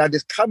music that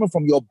is coming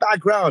from your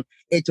background,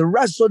 it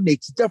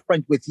resonates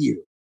different with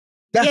you.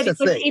 That's the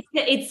thing.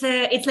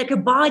 It's like a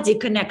body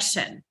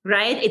connection,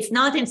 right? It's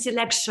not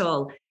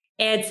intellectual.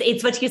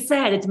 It's what you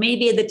said. It may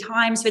be at the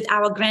times with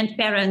our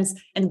grandparents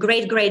and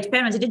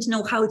great-great-parents, they didn't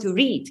know how to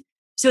read.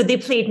 So they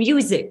played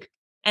music.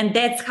 And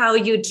that's how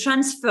you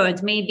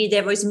transferred. Maybe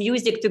there was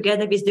music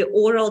together with the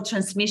oral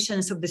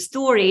transmissions of the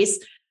stories.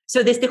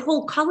 So there's the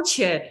whole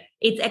culture.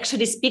 It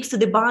actually speaks to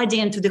the body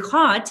and to the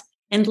heart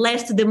and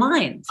less to the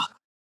mind.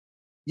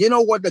 You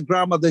know what the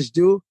grandmothers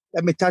do?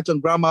 Let me touch on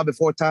grandma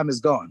before time is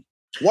gone.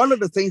 One of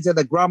the things that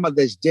the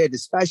grandmothers did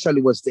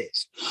especially was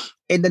this.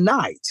 In the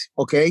night,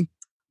 okay,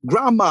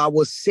 grandma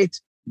will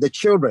sit the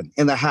children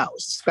in the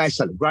house,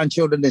 especially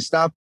grandchildren and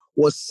stuff,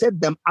 will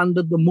sit them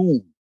under the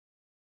moon.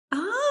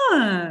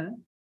 Ah.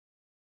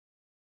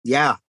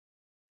 Yeah.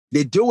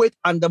 They do it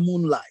under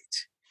moonlight.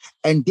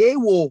 And they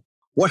will,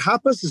 what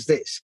happens is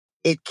this.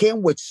 It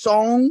came with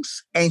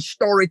songs and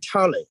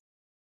storytelling.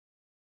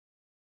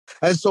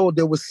 And so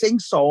they would sing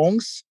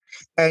songs.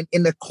 And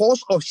in the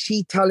course of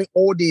she telling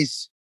all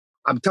these,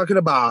 I'm talking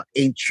about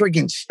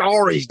intriguing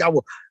stories that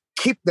will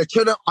keep the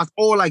children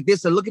all like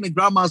this and looking at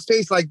grandma's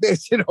face like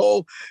this, and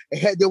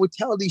they would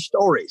tell these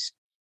stories.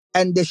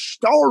 And the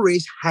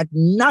stories had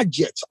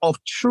nuggets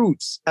of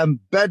truths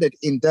embedded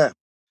in them.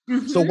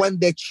 Mm-hmm. So when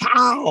the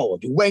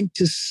child went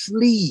to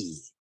sleep,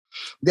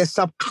 the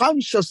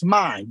subconscious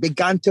mind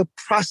began to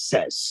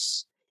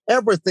process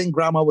everything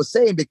grandma was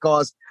saying,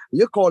 because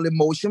you call it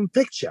motion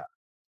picture.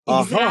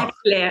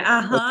 Exactly.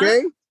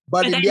 Okay?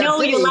 But and in I their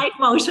know day, you like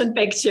motion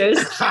pictures.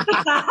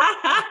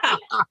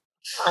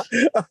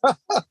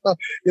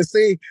 you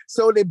see,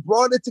 so they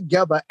brought it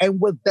together, and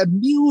with the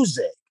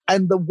music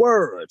and the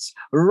words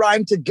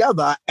rhyme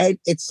together, and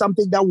it's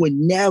something that will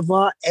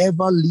never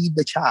ever leave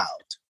the child.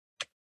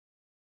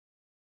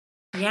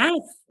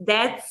 Yes,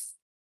 that's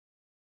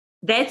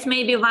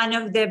maybe one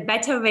of the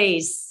better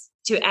ways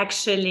to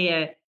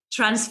actually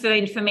transfer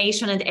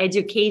information and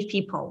educate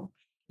people.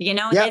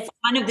 That's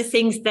one of the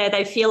things that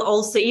I feel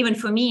also, even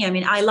for me, I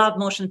mean, I love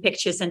motion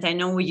pictures, and I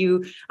know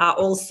you are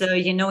also,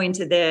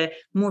 into the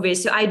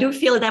movies. So I do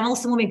feel that I'm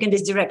also moving in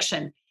this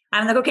direction.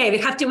 I'm like, okay, we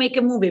have to make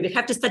a movie. We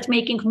have to start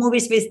making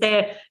movies with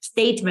the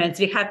statements.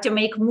 We have to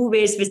make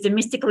movies with the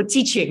mystical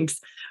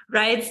teachings,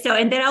 right? So,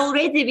 and there are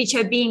already which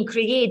are being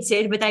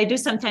created, but I do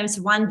sometimes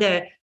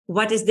wonder,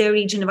 what is the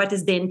origin? What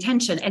is the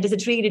intention? And is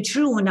it really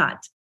true or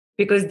not?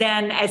 Because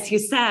then, as you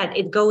said,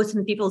 it goes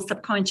in people's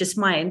subconscious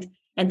mind,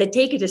 and they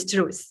take it as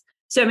truth.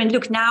 So, I mean,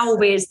 look now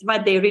with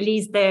what they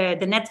released, the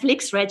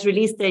Netflix, right?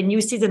 Released the new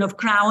season of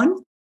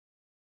Crown.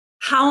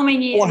 How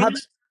many? Oh,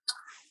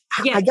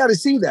 I got to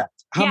see that.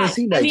 Haven't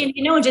seen that. I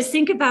mean, just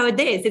think about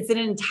this. It's an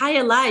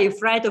entire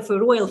life, right, of a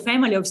royal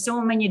family of so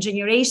many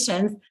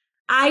generations.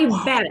 I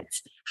bet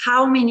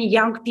how many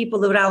young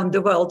people around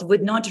the world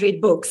would not read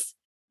books.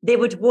 They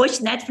would watch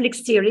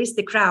Netflix series,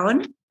 The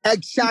Crown.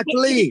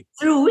 Exactly.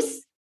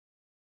 Truth.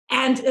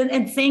 And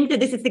think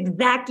that this is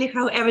exactly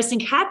how everything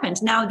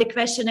happened. Now, the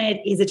question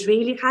is it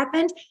really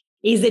happened?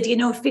 Is it,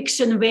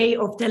 fiction way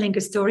of telling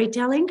a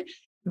storytelling?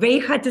 Very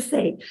hard to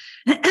say.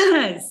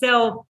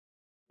 So,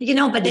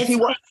 but that's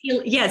why I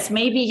feel, yes,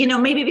 maybe,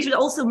 maybe we should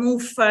also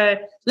move,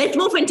 let's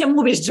move into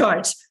movies,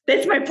 George.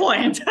 That's my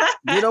point.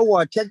 You know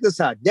what? Check this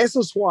out. This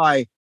is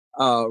why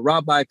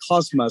Rabbi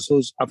Cosmas,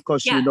 who's, of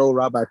course, you know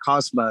Rabbi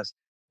Cosmas,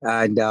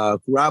 and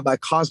Rabbi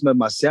Cosmas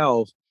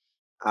myself,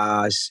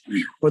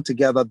 put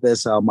together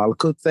this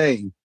Malkut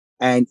thing,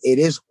 and it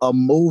is a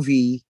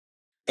movie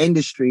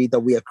industry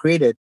that we have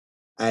created,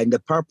 and the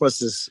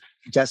purpose is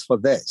just for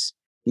this,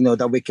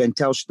 that we can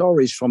tell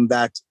stories from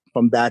that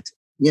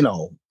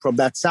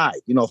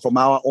side, from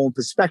our own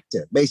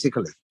perspective,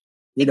 basically,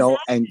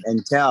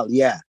 and tell,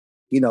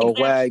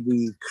 where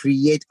we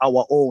create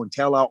our own,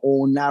 tell our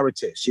own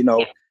narratives,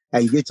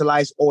 and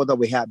utilize all that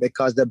we have,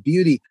 because the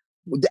beauty.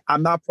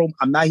 I'm not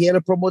here to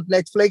promote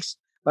Netflix.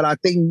 But I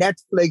think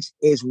Netflix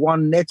is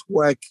one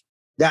network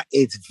that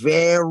is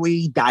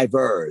very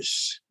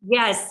diverse.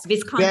 Yes,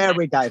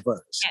 very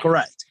diverse. Yes.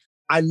 Correct.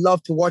 I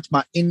love to watch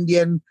my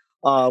Indian,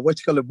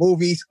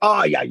 movies.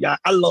 Oh, yeah.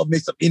 I love me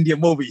some Indian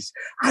movies.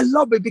 I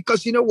love it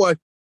because you know what?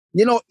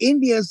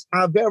 Indians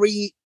are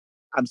very,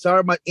 I'm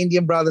sorry, my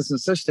Indian brothers and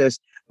sisters,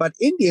 but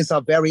Indians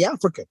are very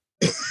African.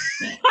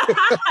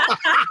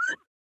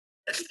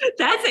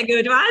 That's a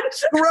good one.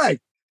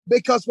 Correct.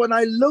 Because when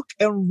I look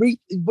at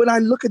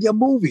their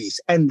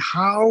movies and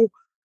how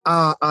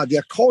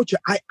their culture,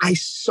 I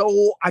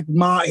so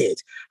admire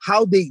it.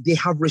 How they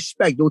have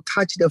respect. They'll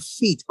touch the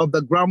feet of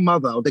the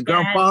grandmother or the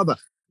grandfather.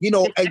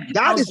 And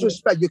that is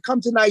respect. You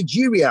come to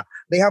Nigeria,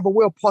 they have a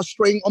way of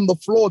prostrating on the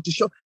floor to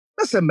show.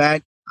 Listen,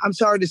 man, I'm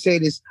sorry to say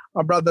this,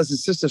 my brothers and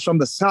sisters from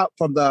the South,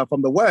 from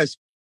the West.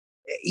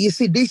 You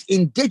see, these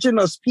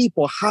indigenous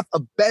people have a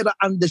better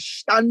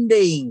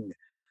understanding.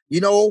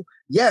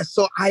 Yes,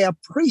 so I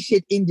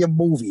appreciate Indian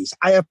movies.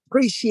 I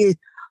appreciate,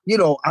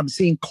 I'm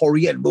seeing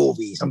Korean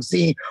movies. I'm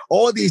seeing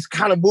all these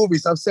kind of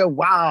movies. I'm saying,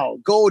 wow,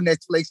 go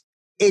Netflix.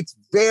 It's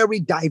very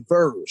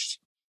diverse.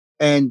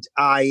 And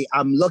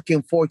I'm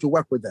looking forward to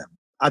work with them.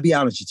 I'll be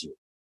honest with you.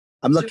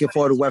 I'm looking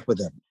forward to work with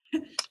them.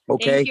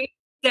 Okay. Thank you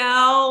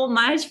so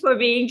much for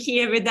being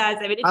here with us.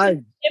 I mean,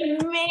 it's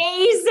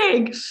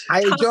amazing.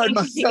 I enjoyed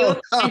myself.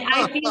 And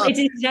I think it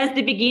is just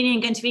the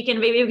beginning, and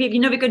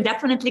we could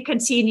definitely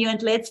continue,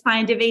 and let's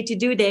find a way to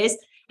do this.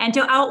 And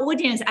to our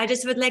audience, I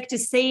just would like to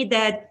say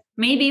that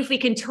maybe if we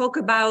can talk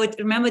about,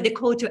 remember the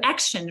call to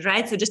action,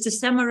 right? So just to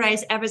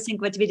summarize everything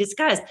what we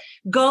discussed,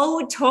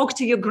 go talk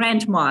to your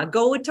grandma,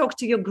 go talk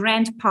to your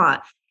grandpa.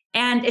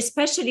 And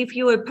especially if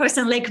you're a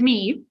person like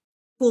me,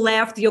 who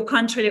left your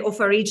country of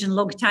origin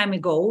long time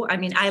ago. I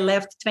mean, I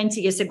left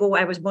 20 years ago.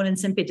 I was born in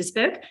St.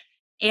 Petersburg.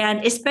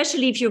 And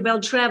especially if you're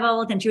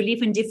well-traveled and you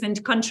live in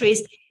different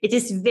countries, it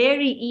is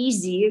very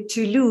easy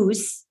to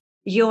lose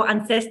your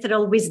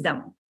ancestral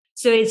wisdom.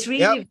 So it's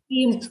really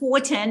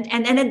important.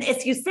 And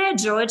as you said,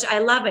 George, I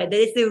love it.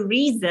 There is a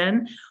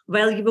reason,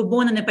 you were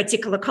born in a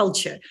particular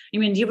culture. I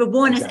mean, you were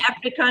born as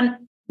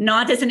African,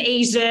 not as an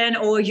Asian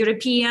or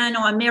European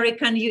or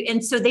American.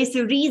 And so there's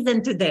a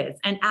reason to this.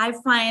 And I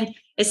find,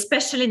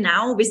 especially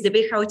now with the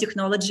way how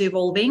technology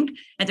evolving,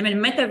 and I mean,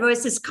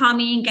 metaverse is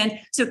coming. And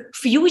so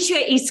future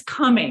is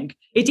coming.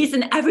 It is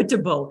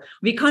inevitable.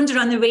 We can't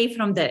run away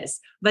from this.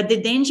 But the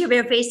danger we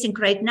are facing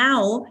right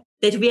now,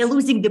 that we are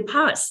losing the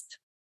past.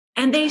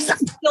 And there's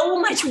so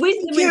much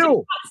wisdom in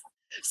the past.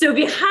 So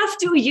we have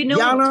to,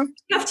 Yana,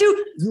 we have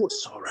to, you're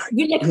so right.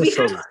 we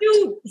have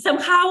to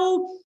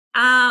somehow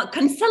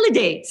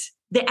consolidate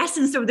the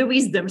essence of the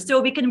wisdom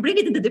so we can bring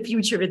it into the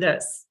future with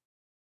us.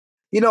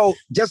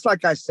 Just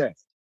like I said,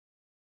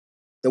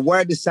 The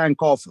word is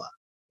Sankofa.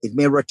 It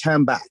may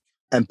return back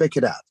and pick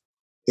it up.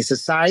 It's a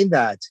sign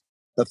that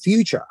the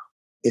future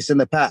is in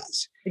the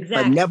past.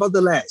 Exactly. But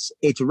nevertheless,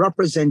 it's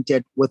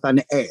represented with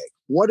an egg.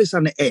 What is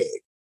an egg?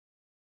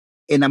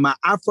 In my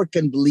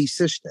African belief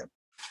system,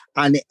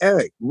 an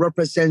egg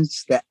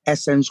represents the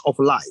essence of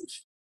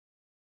life.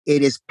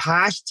 It is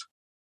past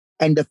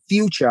and the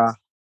future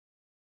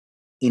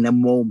in a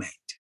moment.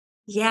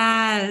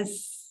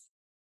 Yes.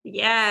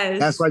 Yes.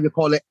 That's why we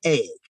call it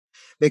egg.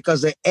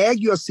 Because the egg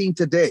you're seeing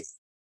today,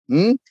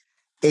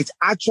 it's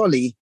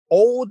actually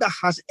all that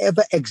has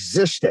ever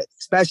existed,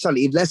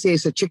 especially if, let's say,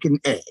 it's a chicken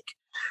egg.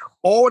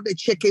 All the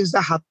chickens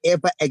that have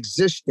ever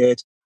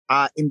existed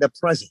are in the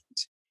present.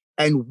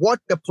 And what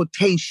the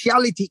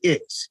potentiality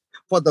is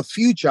for the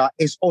future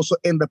is also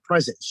in the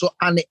present. So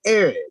an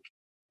egg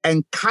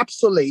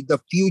encapsulates the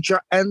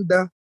future and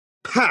the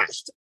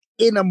past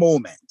in a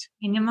moment.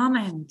 In a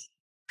moment.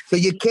 So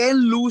you can't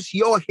lose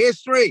your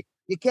history.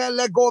 You can't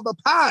let go of the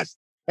past.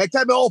 And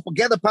tell me, oh,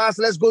 forget the past,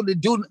 let's go to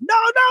do.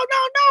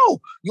 No.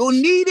 You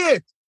need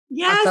it.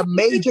 Yes. As a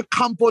major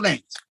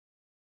component.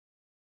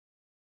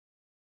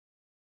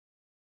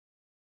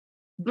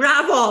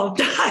 Bravo.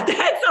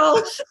 That's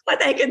all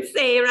what I can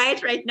say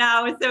right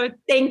now. So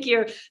thank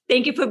you.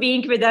 Thank you for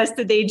being with us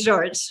today,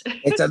 George.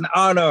 It's an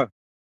honor.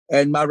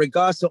 And my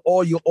regards to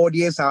all your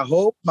audience. I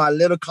hope my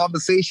little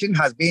conversation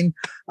has been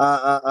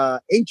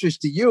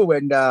interest to you.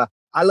 And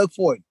I look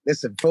forward.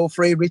 Listen, feel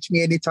free, reach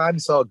me anytime.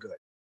 It's all good.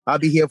 I'll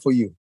be here for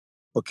you.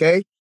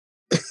 Okay?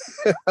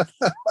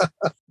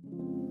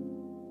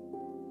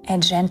 A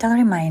gentle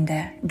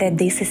reminder that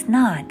this is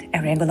not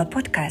a regular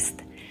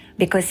podcast,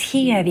 because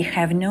here we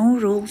have no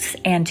rules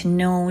and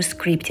no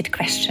scripted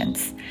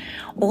questions.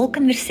 All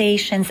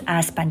conversations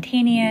are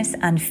spontaneous,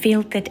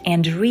 unfiltered,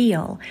 and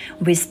real,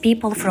 with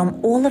people from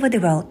all over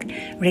the world,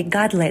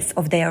 regardless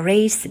of their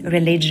race,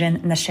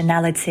 religion,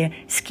 nationality,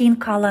 skin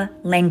color,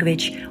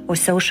 language, or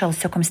social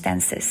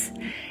circumstances.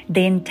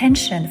 The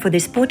intention for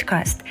this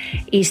podcast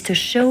is to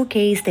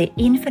showcase the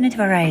infinite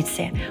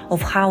variety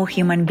of how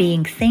human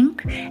beings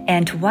think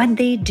and what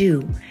they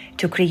do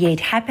to create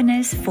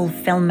happiness,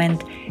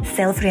 fulfillment,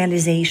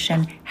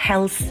 self-realization,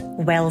 health,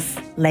 wealth,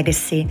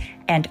 legacy,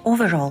 and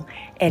overall,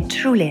 a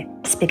truly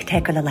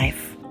spectacular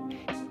life.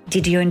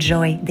 Did you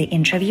enjoy the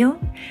interview?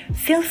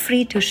 Feel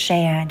free to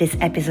share this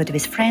episode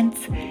with friends,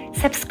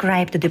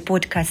 subscribe to the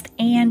podcast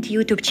and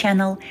YouTube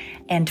channel,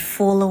 and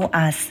follow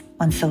us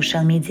on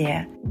social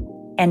media.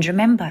 And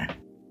remember,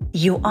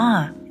 you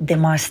are the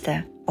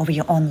master of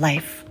your own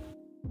life.